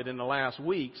counted in the last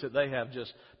weeks that they have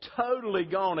just totally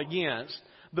gone against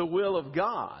the will of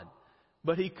God?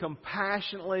 But He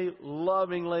compassionately,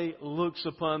 lovingly looks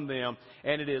upon them.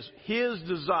 And it is His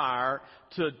desire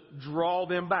to draw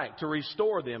them back, to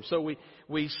restore them. So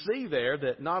we see there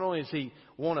that not only does He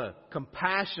want to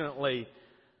compassionately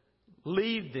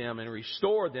lead them and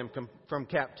restore them from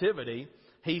captivity,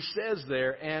 He says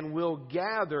there, and will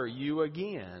gather you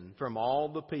again from all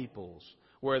the peoples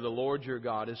where the Lord your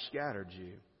God has scattered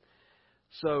you.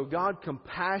 So God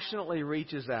compassionately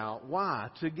reaches out. Why?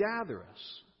 To gather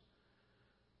us.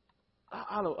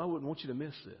 I wouldn't want you to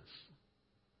miss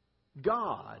this.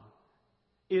 God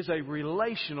is a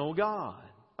relational God.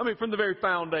 I mean, from the very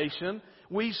foundation,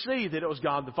 we see that it was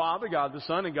God the Father, God the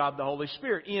Son, and God the Holy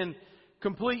Spirit. In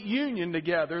complete union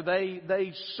together,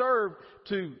 they serve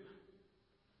to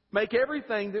make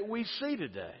everything that we see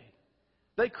today.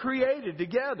 They created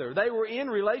together. They were in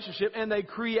relationship, and they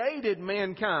created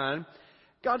mankind.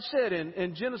 God said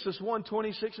in Genesis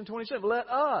 1:26 and 27, let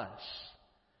us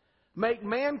Make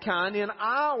mankind in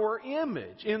our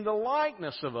image, in the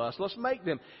likeness of us. Let's make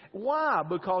them. Why?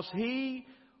 Because He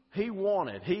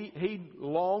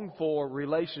longed for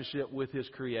relationship with His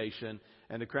creation,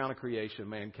 and the crown of creation,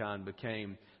 mankind,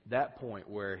 became that point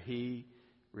where He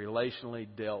relationally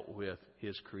dealt with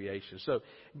His creation. So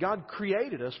God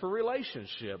created us for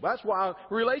relationship. That's why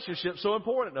relationship's so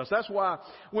important to us. That's why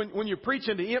when you're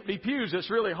preaching to empty pews, it's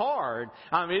really hard.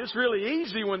 I mean, it's really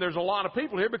easy when there's a lot of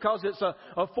people here because it's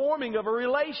a forming of a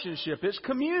relationship. It's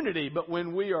community. But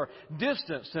when we are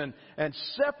distanced and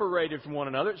separated from one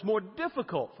another, it's more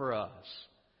difficult for us.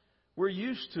 We're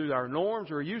used to our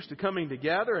norms. We're used to coming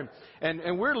together.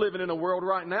 And we're living in a world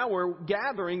right now where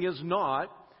gathering is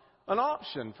not an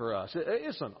option for us.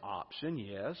 It's an option,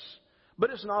 yes, but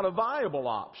it's not a viable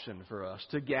option for us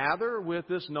to gather with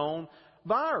this known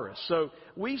virus. So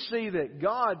we see that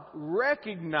God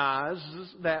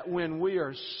recognizes that when we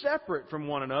are separate from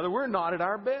one another, we're not at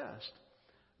our best.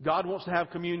 God wants to have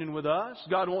communion with us.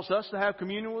 God wants us to have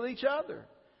communion with each other.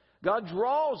 God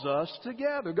draws us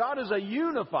together. God is a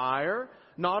unifier,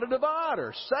 not a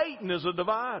divider. Satan is a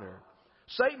divider.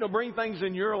 Satan will bring things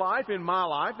in your life, in my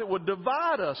life, that would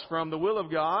divide us from the will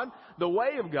of God, the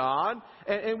way of God,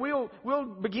 and we'll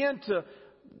begin to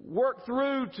work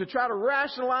through to try to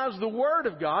rationalize the Word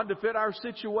of God to fit our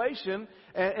situation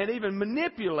and even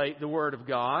manipulate the Word of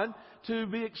God to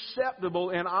be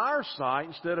acceptable in our sight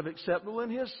instead of acceptable in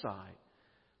His sight.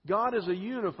 God is a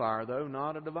unifier, though,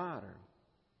 not a divider.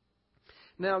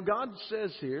 Now, God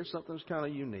says here something that's kind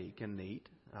of unique and neat,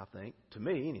 I think, to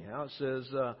me anyhow. It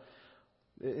says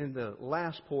in the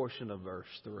last portion of verse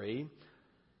 3,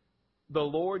 the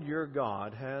Lord your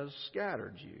God has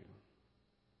scattered you.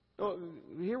 Well,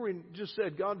 here we just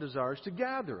said God desires to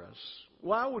gather us.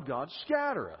 Why would God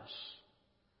scatter us?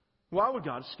 Why would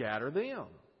God scatter them?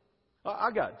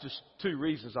 I got just two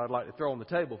reasons I'd like to throw on the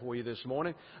table for you this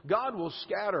morning. God will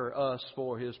scatter us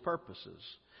for His purposes.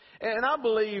 And I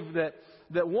believe that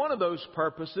one of those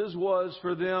purposes was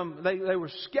for them, they were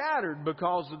scattered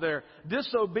because of their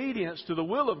disobedience to the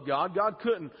will of God. God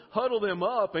couldn't huddle them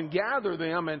up and gather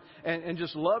them and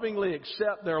just lovingly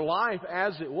accept their life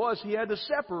as it was. He had to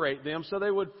separate them so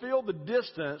they would feel the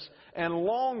distance and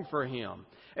long for Him.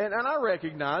 And I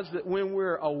recognize that when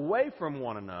we're away from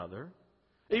one another,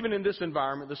 even in this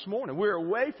environment this morning, we're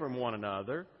away from one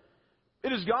another,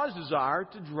 it is God's desire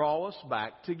to draw us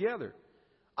back together.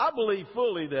 I believe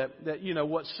fully that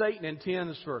what Satan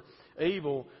intends for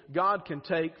evil, God can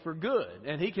take for good.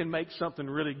 And He can make something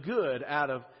really good out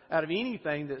of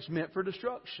anything that's meant for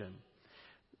destruction.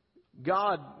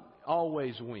 God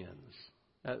always wins.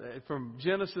 From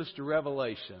Genesis to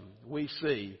Revelation, we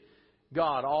see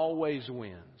God always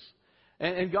wins.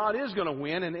 And God is going to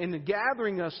win. And in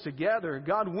gathering us together,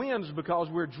 God wins because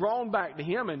we're drawn back to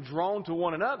Him and drawn to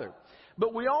one another.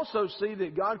 But we also see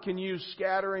that God can use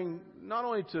scattering not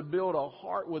only to build a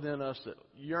heart within us that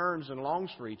yearns and longs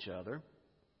for each other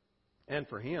and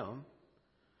for Him,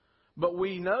 but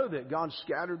we know that God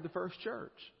scattered the first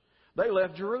church. They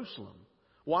left Jerusalem.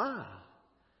 Why?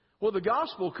 Well, the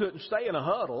gospel couldn't stay in a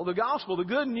huddle. The gospel, the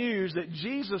good news that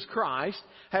Jesus Christ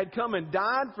had come and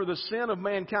died for the sin of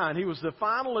mankind. He was the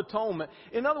final atonement.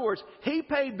 In other words, He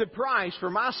paid the price for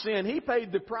my sin. He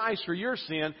paid the price for your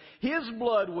sin. His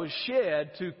blood was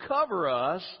shed to cover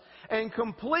us and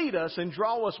complete us and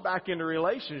draw us back into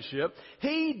relationship.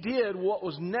 He did what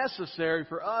was necessary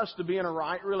for us to be in a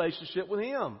right relationship with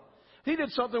Him. He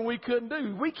did something we couldn't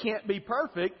do. We can't be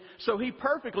perfect, so He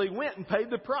perfectly went and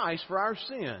paid the price for our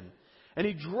sin. And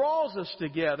He draws us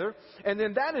together, and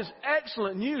then that is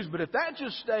excellent news. But if that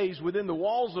just stays within the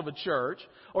walls of a church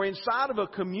or inside of a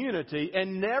community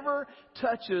and never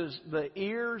touches the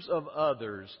ears of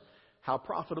others, how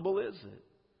profitable is it?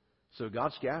 So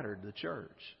God scattered the church.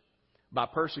 By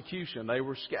persecution, they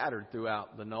were scattered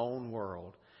throughout the known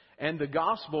world. And the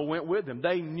gospel went with them.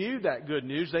 They knew that good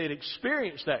news. They had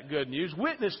experienced that good news,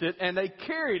 witnessed it, and they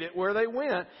carried it where they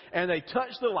went, and they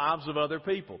touched the lives of other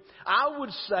people. I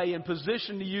would say and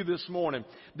position to you this morning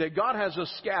that God has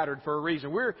us scattered for a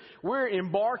reason. We're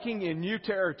embarking in new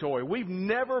territory. We've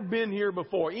never been here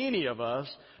before, any of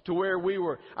us, to where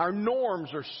our norms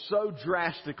are so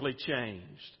drastically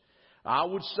changed. I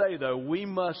would say, though, we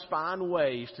must find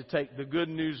ways to take the good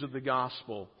news of the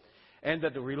gospel and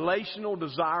that the relational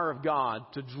desire of God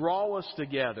to draw us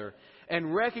together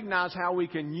and recognize how we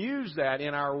can use that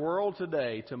in our world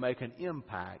today to make an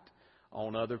impact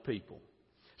on other people.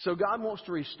 So God wants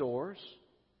to restore us.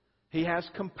 He has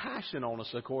compassion on us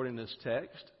according to this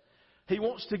text. He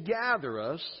wants to gather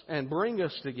us and bring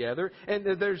us together, and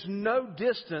there's no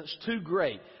distance too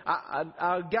great.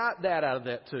 I got that out of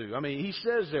that too. I mean, He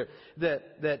says there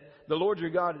that the Lord your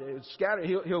God is scattered.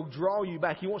 He'll draw you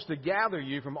back. He wants to gather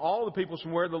you from all the peoples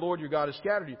from where the Lord your God has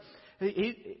scattered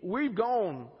you. We've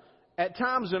gone, at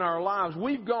times in our lives,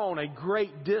 we've gone a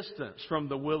great distance from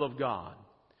the will of God.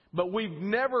 But we've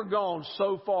never gone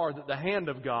so far that the hand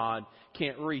of God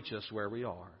can't reach us where we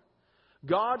are.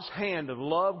 God's hand of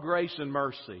love, grace, and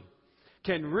mercy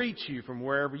can reach you from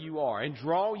wherever you are and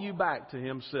draw you back to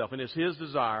Himself. And it's His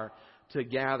desire to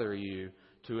gather you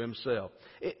to Himself.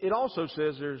 It also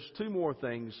says there's two more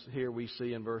things here we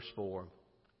see in verse 4.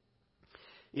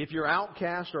 If you're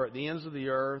outcast or at the ends of the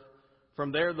earth,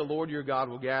 from there the Lord your God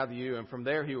will gather you, and from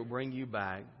there He will bring you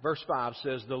back. Verse 5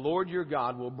 says, the Lord your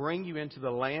God will bring you into the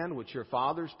land which your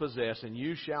fathers possessed, and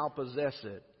you shall possess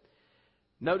it.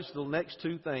 Notice the next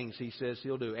two things He says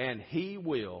He'll do. And He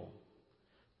will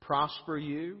prosper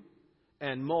you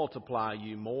and multiply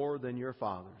you more than your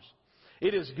fathers.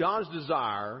 It is God's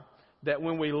desire that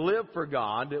when we live for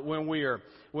God, that when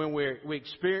we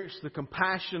experience the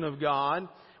compassion of God,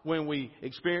 when we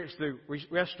experience the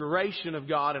restoration of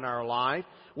God in our life,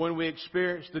 when we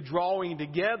experience the drawing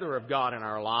together of God in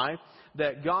our life,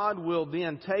 that God will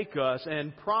then take us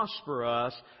and prosper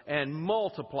us and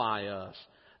multiply us.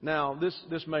 Now,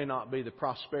 this may not be the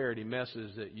prosperity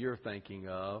message that you're thinking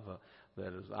of.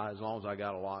 That is, as long as I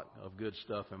got a lot of good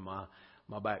stuff in my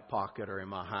back pocket or in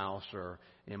my house or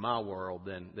in my world,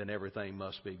 then everything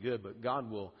must be good. But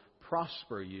God will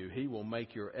prosper you. He will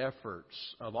make your efforts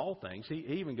of all things. He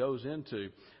even goes into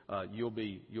you'll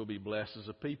be blessed as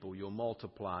a people. You'll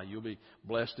multiply. You'll be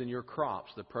blessed in your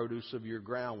crops. The produce of your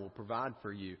ground will provide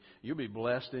for you. You'll be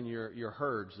blessed in your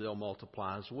herds. They'll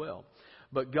multiply as well.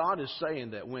 But God is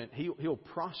saying that when He'll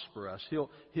prosper us,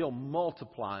 He'll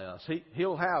multiply us.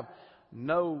 He'll have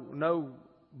no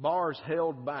bars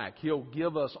held back. He'll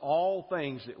give us all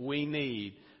things that we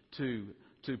need to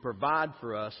provide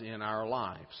for us in our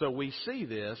life. So we see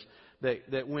this,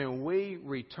 that when we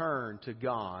return to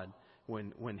God,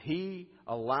 when He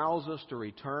allows us to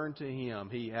return to Him,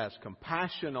 He has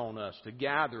compassion on us to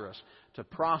gather us, to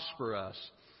prosper us,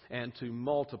 and to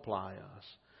multiply us.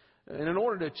 And in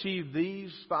order to achieve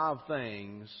these 5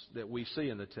 things that we see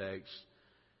in the text,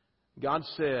 God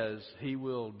says He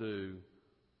will do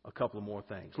a couple of more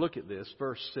things. Look at this.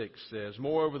 Verse 6 says,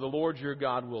 moreover, the Lord your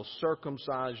God will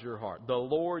circumcise your heart. The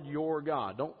Lord your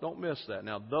God. Don't miss that.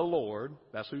 Now, the Lord,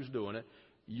 that's who's doing it,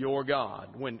 your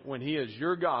God. When He is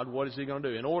your God, what is He going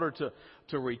to do? In order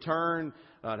to return,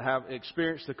 to have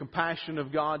experienced the compassion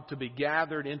of God, to be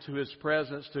gathered into His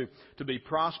presence, to be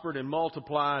prospered and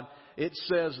multiplied, it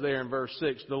says there in verse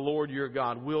 6, the Lord your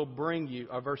God will bring you,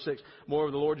 verse 6,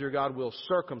 moreover, the Lord your God will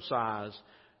circumcise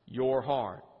your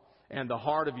heart and the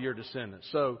heart of your descendants.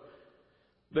 So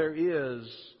there is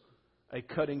a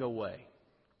cutting away.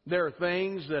 There are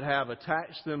things that have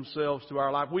attached themselves to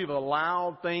our life. We've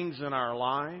allowed things in our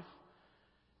life.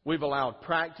 We've allowed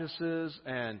practices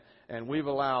and we've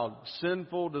allowed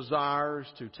sinful desires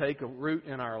to take a root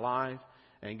in our life.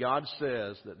 And God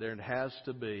says that there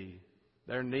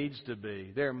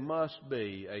must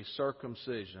be a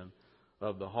circumcision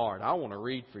of the heart. I want to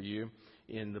read for you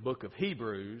in the book of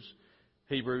Hebrews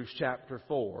chapter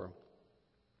 4.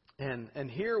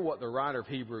 And hear what the writer of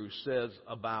Hebrews says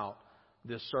about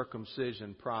this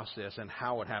circumcision process and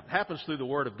how it happens. It happens through the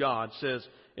Word of God. It says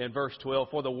in verse 12,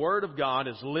 for the Word of God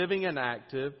is living and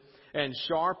active and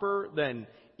sharper than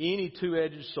any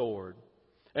two-edged sword,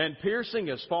 and piercing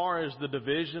as far as the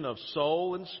division of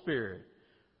soul and spirit,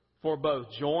 for both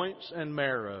joints and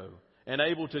marrow, and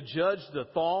able to judge the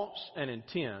thoughts and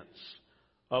intents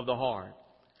of the heart.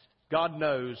 God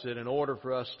knows that in order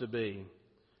for us to be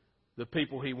the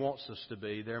people He wants us to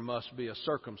be, there must be a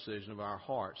circumcision of our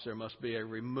hearts. There must be a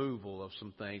removal of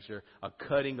some things, a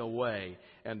cutting away.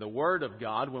 And the Word of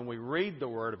God, when we read the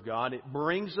Word of God, it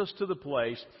brings us to the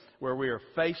place where we are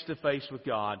face to face with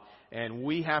God, and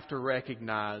we have to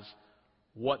recognize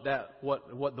what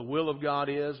the will of God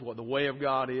is, what the way of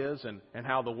God is, and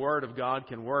how the Word of God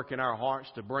can work in our hearts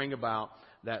to bring about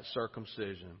that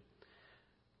circumcision.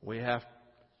 We have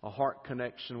a heart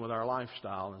connection with our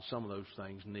lifestyle, and some of those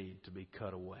things need to be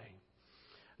cut away.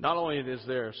 Not only is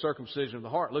there a circumcision of the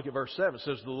heart, look at verse 7. It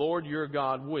says, the Lord your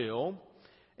God will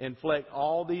inflict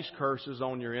all these curses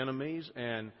on your enemies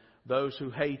and those who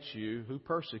hate you, who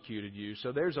persecuted you.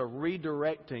 So there's a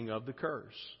redirecting of the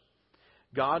curse.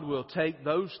 God will take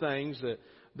those things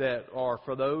that are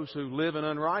for those who live in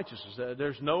unrighteousness.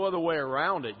 There's no other way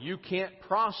around it. You can't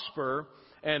prosper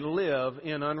and live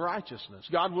in unrighteousness.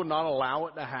 God would not allow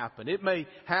it to happen. It may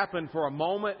happen for a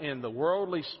moment in the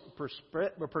worldly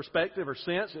perspective or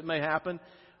sense. It may happen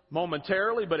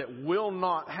momentarily, but it will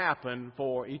not happen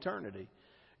for eternity.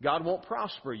 God won't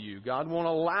prosper you. God won't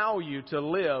allow you to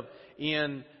live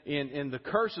in the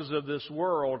curses of this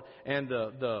world and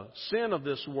the sin of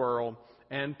this world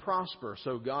and prosper.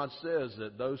 So God says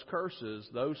that those curses,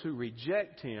 those who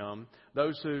reject Him,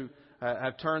 those who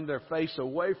have turned their face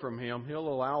away from Him, He'll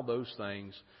allow those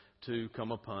things to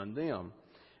come upon them.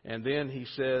 And then He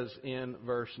says in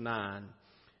verse 9,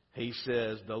 He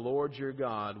says, the Lord your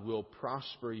God will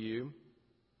prosper you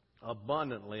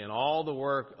abundantly in all the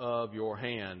work of your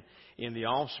hand, in the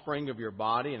offspring of your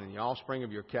body, and in the offspring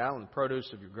of your cattle, and the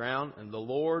produce of your ground. And the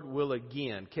Lord will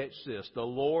again, catch this, the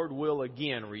Lord will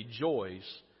again rejoice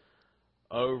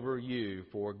over you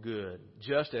for good,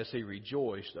 just as He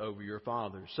rejoiced over your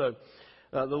fathers. So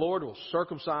the Lord will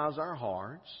circumcise our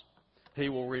hearts. He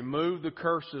will remove the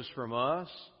curses from us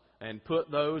and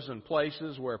put those in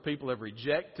places where people have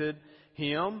rejected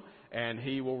Him. And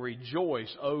He will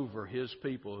rejoice over His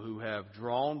people who have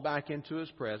drawn back into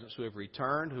His presence, who have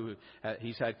returned, who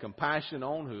He's had compassion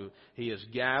on, who He has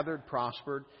gathered,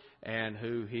 prospered, and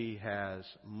who He has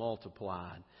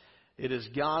multiplied. It is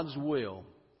God's will.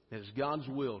 It is God's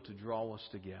will to draw us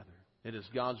together. It is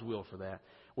God's will for that.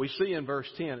 We see in verse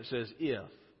 10 it says, if.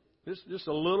 Just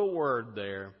a little word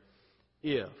there,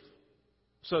 if.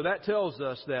 So that tells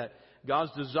us that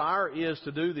God's desire is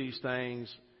to do these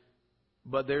things,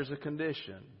 but there's a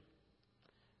condition.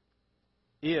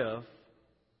 If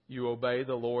you obey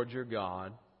the Lord your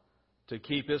God to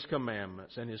keep His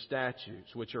commandments and His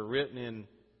statutes, which are written in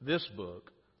this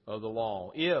book of the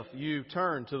law. If you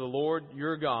turn to the Lord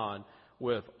your God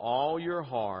with all your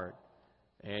heart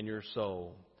and your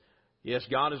soul. Yes,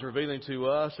 God is revealing to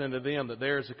us and to them that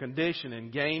there is a condition in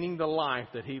gaining the life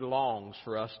that He longs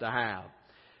for us to have.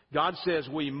 God says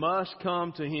we must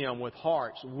come to Him with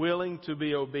hearts willing to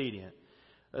be obedient.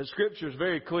 The Scripture is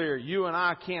very clear. You and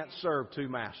I can't serve two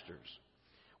masters.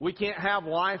 We can't have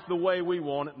life the way we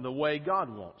want it and the way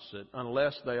God wants it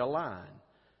unless they align.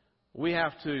 We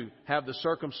have to have the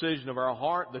circumcision of our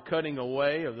heart, the cutting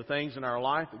away of the things in our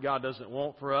life that God doesn't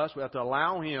want for us. We have to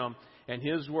allow Him and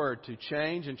His Word to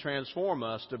change and transform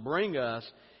us, to bring us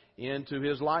into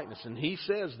His likeness. And He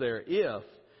says there, if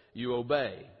you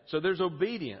obey. So there's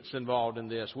obedience involved in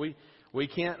this. We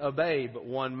can't obey but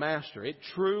one master. It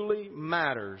truly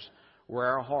matters where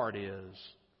our heart is.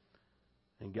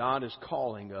 And God is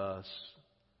calling us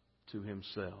to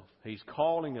Himself. He's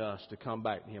calling us to come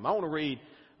back to Him. I want to read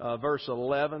verse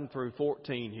 11 through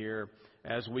 14 here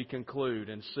as we conclude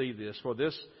and see this. For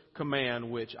this command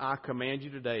which I command you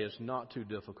today is not too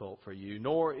difficult for you,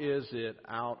 nor is it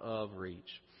out of reach.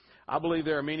 I believe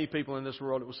there are many people in this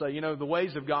world that will say, the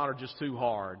ways of God are just too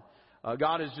hard.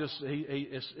 God is just,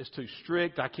 it's too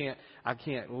strict. I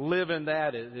can't live in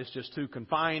that. It's just too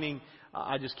confining.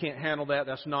 I just can't handle that.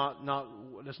 That's not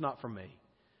for me.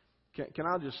 Can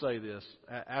I just say this?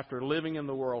 After living in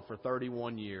the world for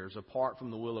 31 years, apart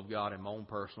from the will of God in my own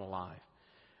personal life,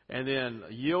 and then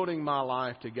yielding my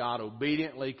life to God,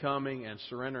 obediently coming and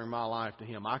surrendering my life to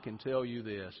Him, I can tell you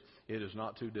this, it is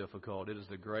not too difficult. It is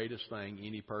the greatest thing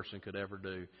any person could ever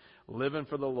do. Living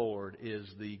for the Lord is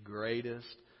the greatest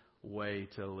way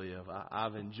to live.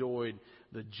 I've enjoyed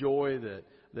the joy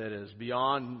that is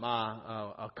beyond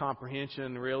my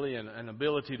comprehension, really, and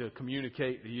ability to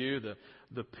communicate to you,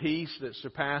 the peace that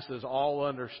surpasses all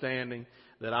understanding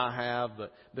that I have.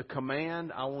 But the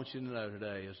command I want you to know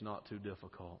today is not too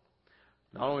difficult.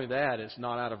 Not only that, it's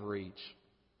not out of reach.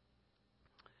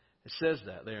 It says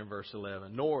that there in verse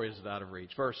 11, nor is it out of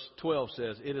reach. Verse 12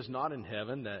 says, it is not in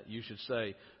heaven that you should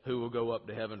say, who will go up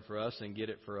to heaven for us and get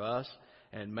it for us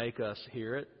and make us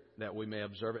hear it, that we may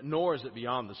observe it. Nor is it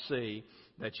beyond the sea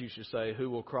that you should say, who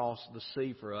will cross the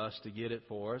sea for us to get it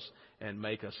for us and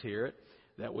make us hear it,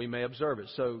 that we may observe it.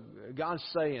 So God's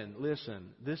saying, listen,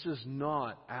 this is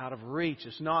not out of reach.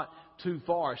 It's not too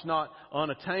far. It's not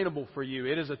unattainable for you.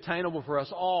 It is attainable for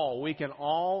us all. We can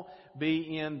all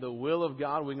be in the will of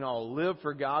God. We can all live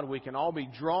for God. We can all be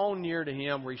drawn near to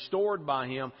Him, restored by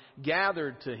Him,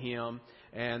 gathered to Him,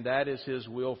 and that is His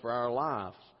will for our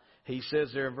lives. He says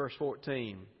there in verse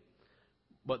 14,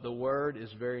 but the Word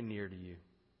is very near to you.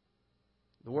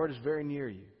 The Word is very near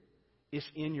you. It's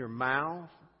in your mouth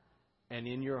and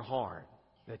in your heart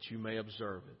that you may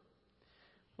observe it.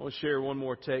 I want to share one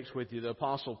more text with you. The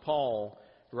Apostle Paul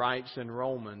writes in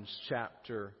Romans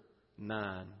chapter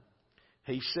 9.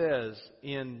 He says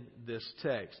in this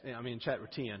text, chapter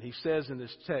 10, he says in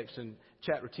this text in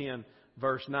chapter 10,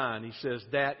 verse 9, he says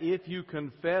that if you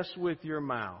confess with your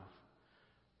mouth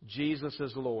Jesus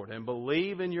is Lord and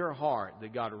believe in your heart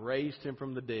that God raised Him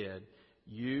from the dead,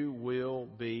 you will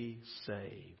be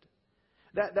saved.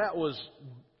 That was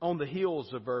on the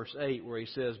heels of verse 8 where he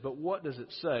says, but what does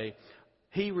it say?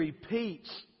 He repeats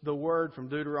the word from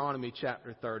Deuteronomy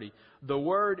chapter 30. The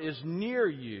word is near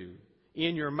you,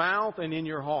 in your mouth and in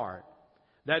your heart.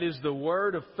 That is the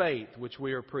word of faith which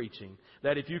we are preaching.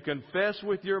 That if you confess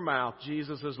with your mouth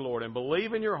Jesus is Lord and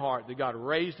believe in your heart that God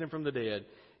raised Him from the dead,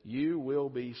 you will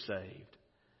be saved.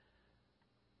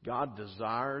 God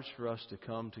desires for us to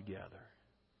come together.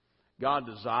 God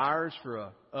desires for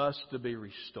us to be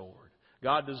restored.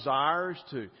 God desires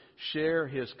to share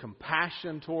His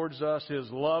compassion towards us, His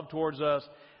love towards us,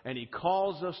 and He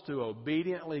calls us to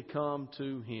obediently come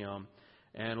to Him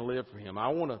and live for Him. I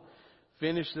want to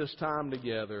finish this time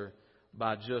together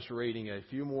by just reading a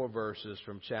few more verses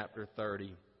from chapter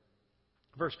 30.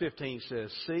 Verse 15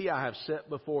 says, see, I have set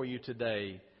before you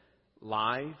today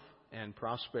life and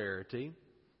prosperity,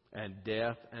 and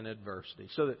death and adversity.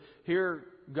 So that here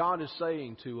God is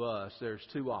saying to us there's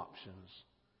two options.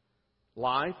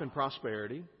 Life and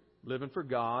prosperity, living for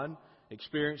God,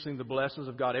 experiencing the blessings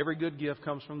of God. Every good gift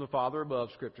comes from the Father above,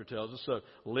 Scripture tells us. So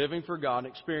living for God and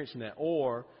experiencing that.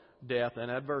 Or death and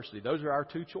adversity. Those are our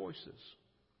two choices.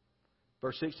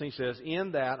 Verse 16 says,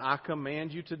 in that I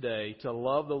command you today to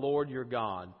love the Lord your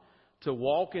God, to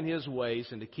walk in His ways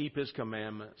and to keep His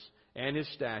commandments and His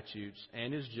statutes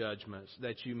and His judgments,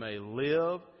 that you may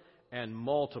live and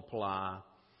multiply,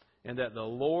 and that the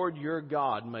Lord your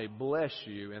God may bless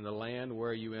you in the land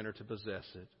where you enter to possess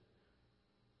it.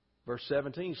 Verse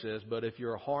 17 says, but if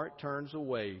your heart turns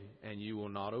away and you will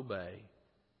not obey,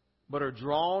 but are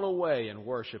drawn away and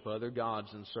worship other gods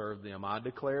and serve them, I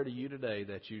declare to you today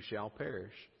that you shall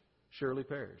perish, surely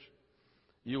perish.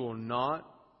 You will not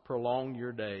prolong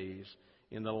your days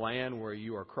in the land where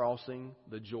you are crossing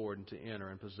the Jordan to enter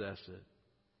and possess it.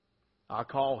 I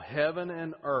call heaven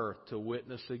and earth to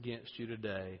witness against you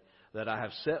today that I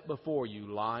have set before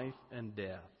you life and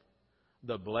death,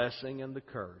 the blessing and the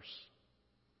curse.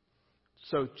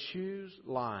 So choose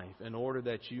life in order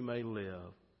that you may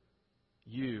live,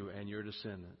 you and your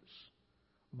descendants,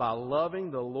 by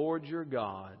loving the Lord your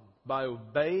God, by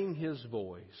obeying His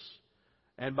voice,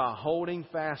 and by holding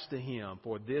fast to Him,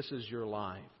 for this is your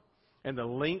life, and the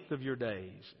length of your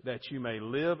days, that you may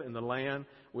live in the land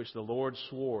which the Lord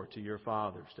swore to your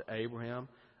fathers, to Abraham,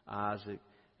 Isaac,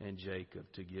 and Jacob,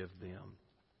 to give them.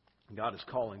 God is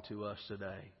calling to us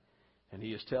today, and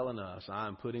He is telling us, I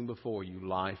am putting before you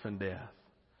life and death.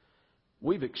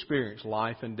 We've experienced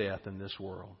life and death in this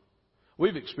world.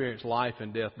 We've experienced life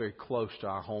and death very close to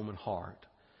our home and heart.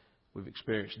 We've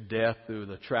experienced death through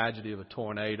the tragedy of a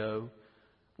tornado.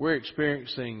 We're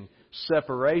experiencing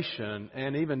separation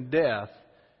and even death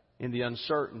in the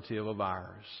uncertainty of a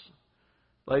virus.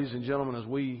 Ladies and gentlemen, as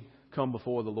we come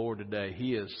before the Lord today,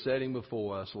 He is setting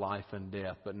before us life and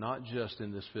death, but not just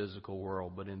in this physical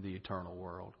world, but in the eternal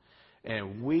world.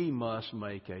 And we must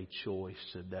make a choice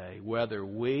today, whether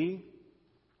we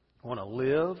want to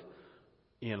live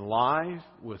in life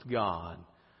with God,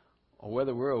 or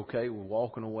whether we're okay with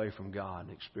walking away from God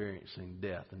and experiencing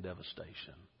death and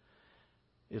devastation.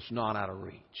 It's not out of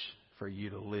reach for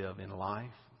you to live in life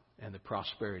and the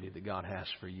prosperity that God has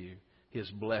for you, His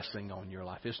blessing on your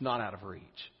life. It's not out of reach,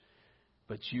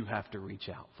 but you have to reach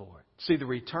out for it. See, the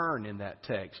return in that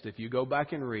text, if you go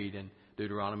back and read in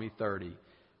Deuteronomy 30,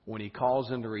 when He calls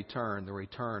them to return, the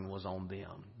return was on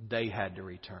them. They had to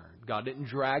return. God didn't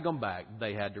drag them back.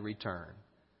 They had to return.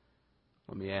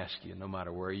 Let me ask you, no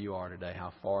matter where you are today,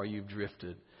 how far you've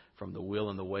drifted from the will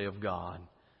and the way of God,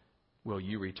 will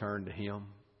you return to Him?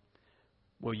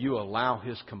 Will you allow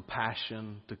His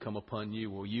compassion to come upon you?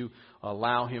 Will you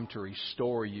allow Him to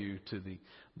restore you to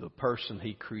the person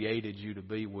He created you to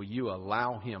be? Will you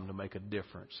allow Him to make a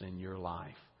difference in your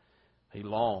life? He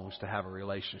longs to have a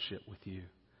relationship with you.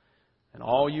 And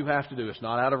all you have to do, it's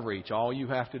not out of reach, all you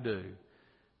have to do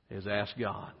is ask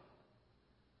God,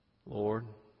 Lord,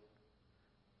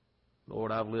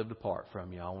 I've lived apart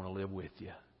from you. I want to live with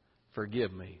you.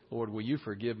 Forgive me. Lord, will you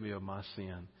forgive me of my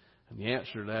sin? And the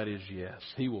answer to that is yes.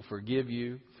 He will forgive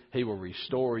you. He will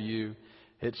restore you.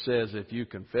 It says if you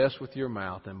confess with your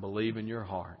mouth and believe in your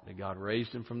heart that God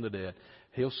raised Him from the dead,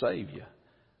 He'll save you.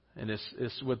 And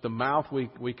it's with the mouth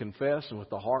we confess and with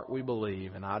the heart we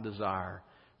believe. And I desire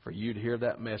for you to hear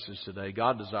that message today.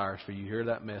 God desires for you to hear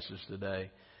that message today.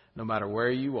 No matter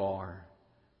where you are,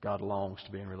 God longs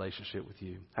to be in relationship with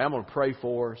you. Hey, I'm going to pray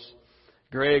for us.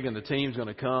 Greg and the team's going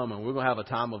to come, and we're going to have a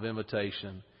time of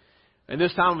invitation. And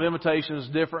this time of invitation is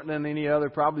different than any other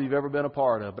probably you've ever been a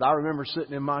part of. But I remember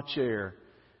sitting in my chair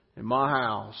in my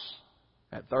house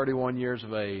at 31 years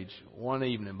of age, one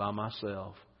evening by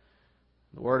myself,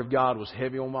 the Word of God was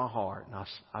heavy on my heart, and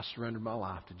I surrendered my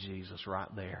life to Jesus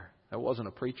right there. There wasn't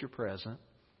a preacher present.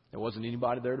 There wasn't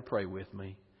anybody there to pray with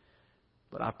me.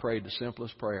 But I prayed the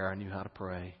simplest prayer I knew how to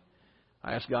pray.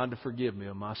 I asked God to forgive me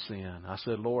of my sin. I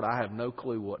said, Lord, I have no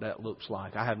clue what that looks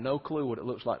like. I have no clue what it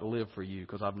looks like to live for you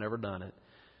because I've never done it.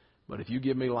 But if you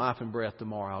give me life and breath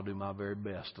tomorrow, I'll do my very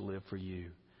best to live for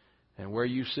you. And where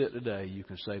you sit today, you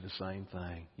can say the same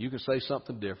thing. You can say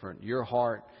something different. Your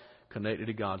heart connected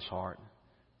to God's heart.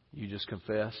 You just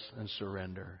confess and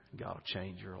surrender. God will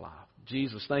change your life.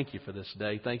 Jesus, thank you for this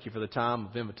day. Thank you for the time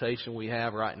of invitation we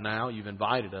have right now. You've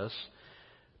invited us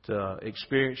to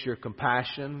experience your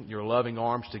compassion, your loving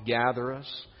arms to gather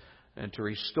us and to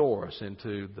restore us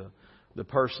into the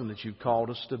person that you've called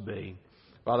us to be.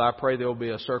 Father, I pray there will be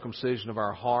a circumcision of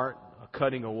our heart, a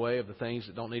cutting away of the things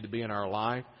that don't need to be in our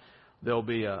life. There will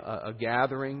be a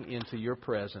gathering into your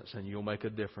presence, and you'll make a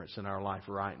difference in our life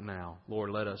right now. Lord,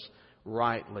 let us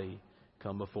rightly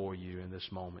come before you in this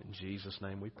moment. In Jesus'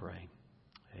 name we pray.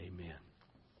 Amen.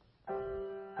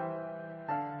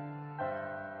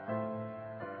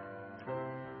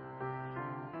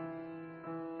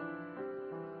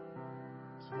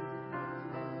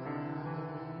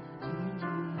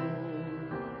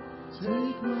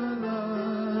 Take my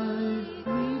life,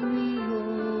 lead me,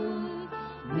 Lord.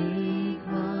 Make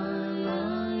my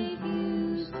life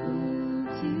useful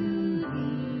to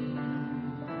Thee.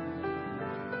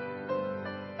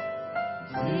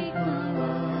 Take my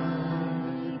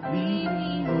life, lead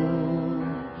me, Lord.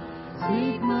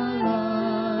 Take my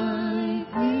life,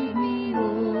 lead me,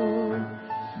 Lord.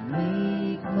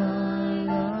 Make my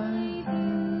life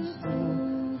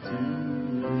useful to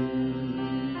Thee.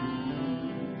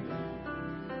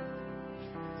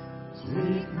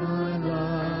 Take my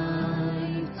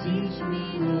life, teach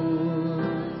me,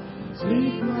 Lord.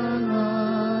 Take my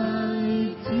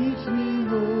life, teach me,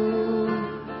 Lord.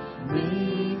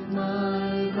 Make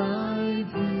my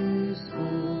life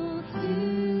useful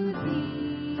to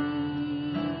Thee.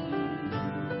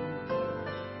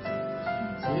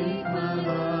 Take my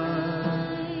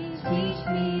life, teach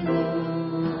me,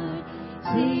 Lord.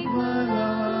 Take my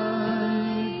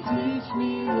life, teach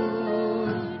me,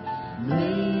 Lord.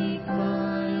 Make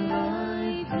my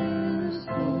life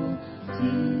useful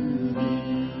to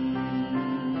Thee.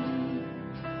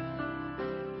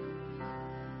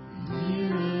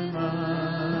 Here am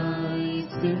I,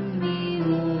 send me,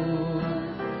 Lord.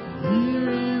 Here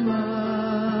am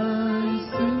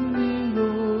I, send me,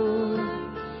 Lord.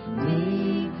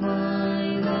 Make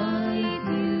my life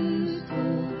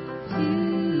useful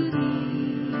to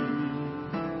Thee.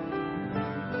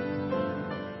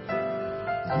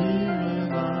 Here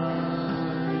am I,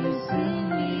 send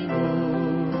me,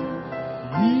 Lord.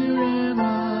 Here am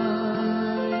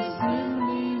I, send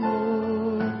me,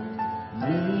 Lord.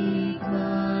 Make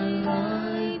my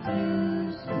life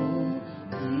useful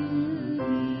to Thee.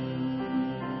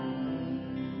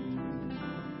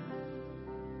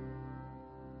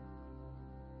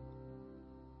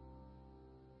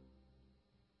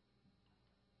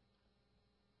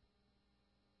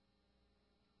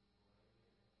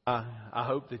 I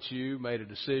hope that you made a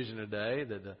decision today,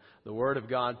 that the Word of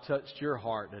God touched your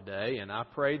heart today. And I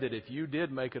pray that if you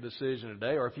did make a decision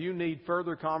today, or if you need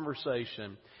further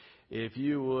conversation, if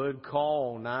you would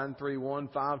call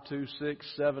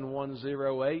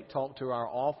 931-526-7108. Talk to our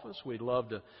office. We'd love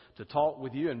to talk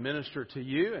with you and minister to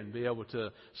you and be able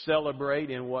to celebrate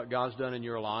in what God's done in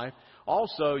your life.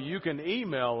 Also, you can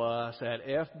email us at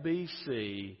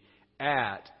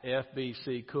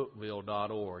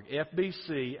fbc@fbccookville.org.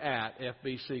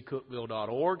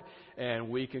 fbc@fbccookville.org. And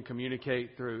we can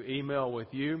communicate through email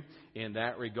with you in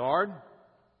that regard.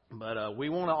 But we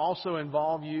want to also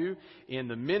involve you in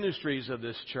the ministries of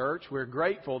this church. We're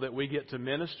grateful that we get to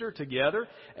minister together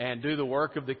and do the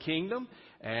work of the kingdom.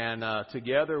 And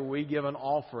together we give an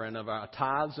offering of our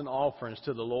tithes and offerings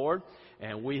to the Lord.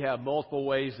 And we have multiple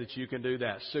ways that you can do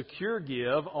that. Secure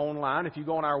Give online. If you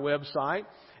go on our website,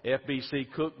 FBC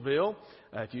Cookville,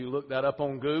 if you look that up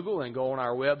on Google and go on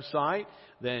our website,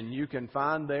 then you can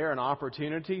find there an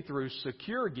opportunity through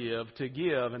Secure Give to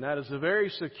give. And that is a very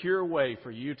secure way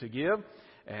for you to give.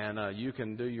 And you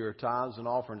can do your tithes and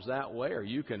offerings that way, or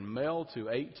you can mail to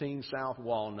 18 South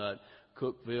Walnut,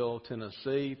 Cookville,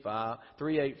 Tennessee,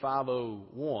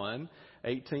 38501,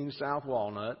 18 South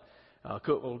Walnut,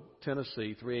 Cookville,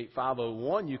 Tennessee,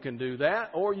 38501. You can do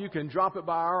that, or you can drop it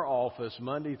by our office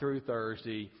Monday through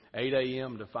Thursday, 8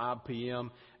 a.m. to 5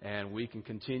 p.m., and we can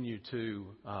continue to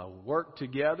work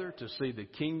together to see the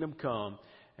kingdom come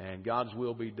and God's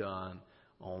will be done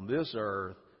on this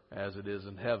earth as it is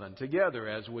in heaven, together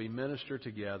as we minister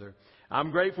together.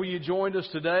 I'm grateful you joined us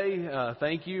today.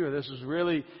 Thank you. This is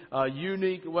really a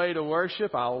unique way to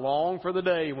worship. I long for the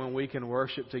day when we can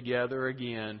worship together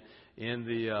again in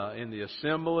the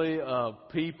assembly of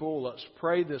people. Let's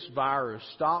pray this virus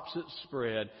stops its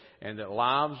spread and that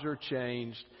lives are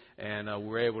changed and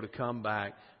we're able to come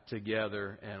back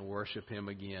together and worship Him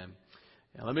again.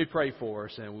 And let me pray for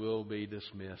us and we'll be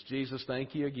dismissed. Jesus,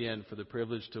 thank you again for the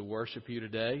privilege to worship you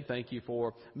today. Thank you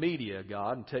for media,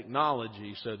 God, and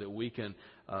technology so that we can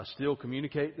still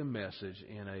communicate the message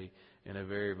in a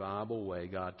very viable way.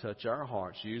 God, touch our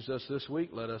hearts. Use us this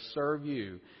week. Let us serve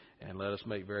you and let us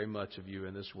make very much of you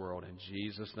in this world. In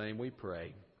Jesus' name we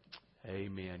pray.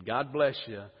 Amen. God bless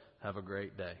you. Have a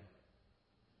great day.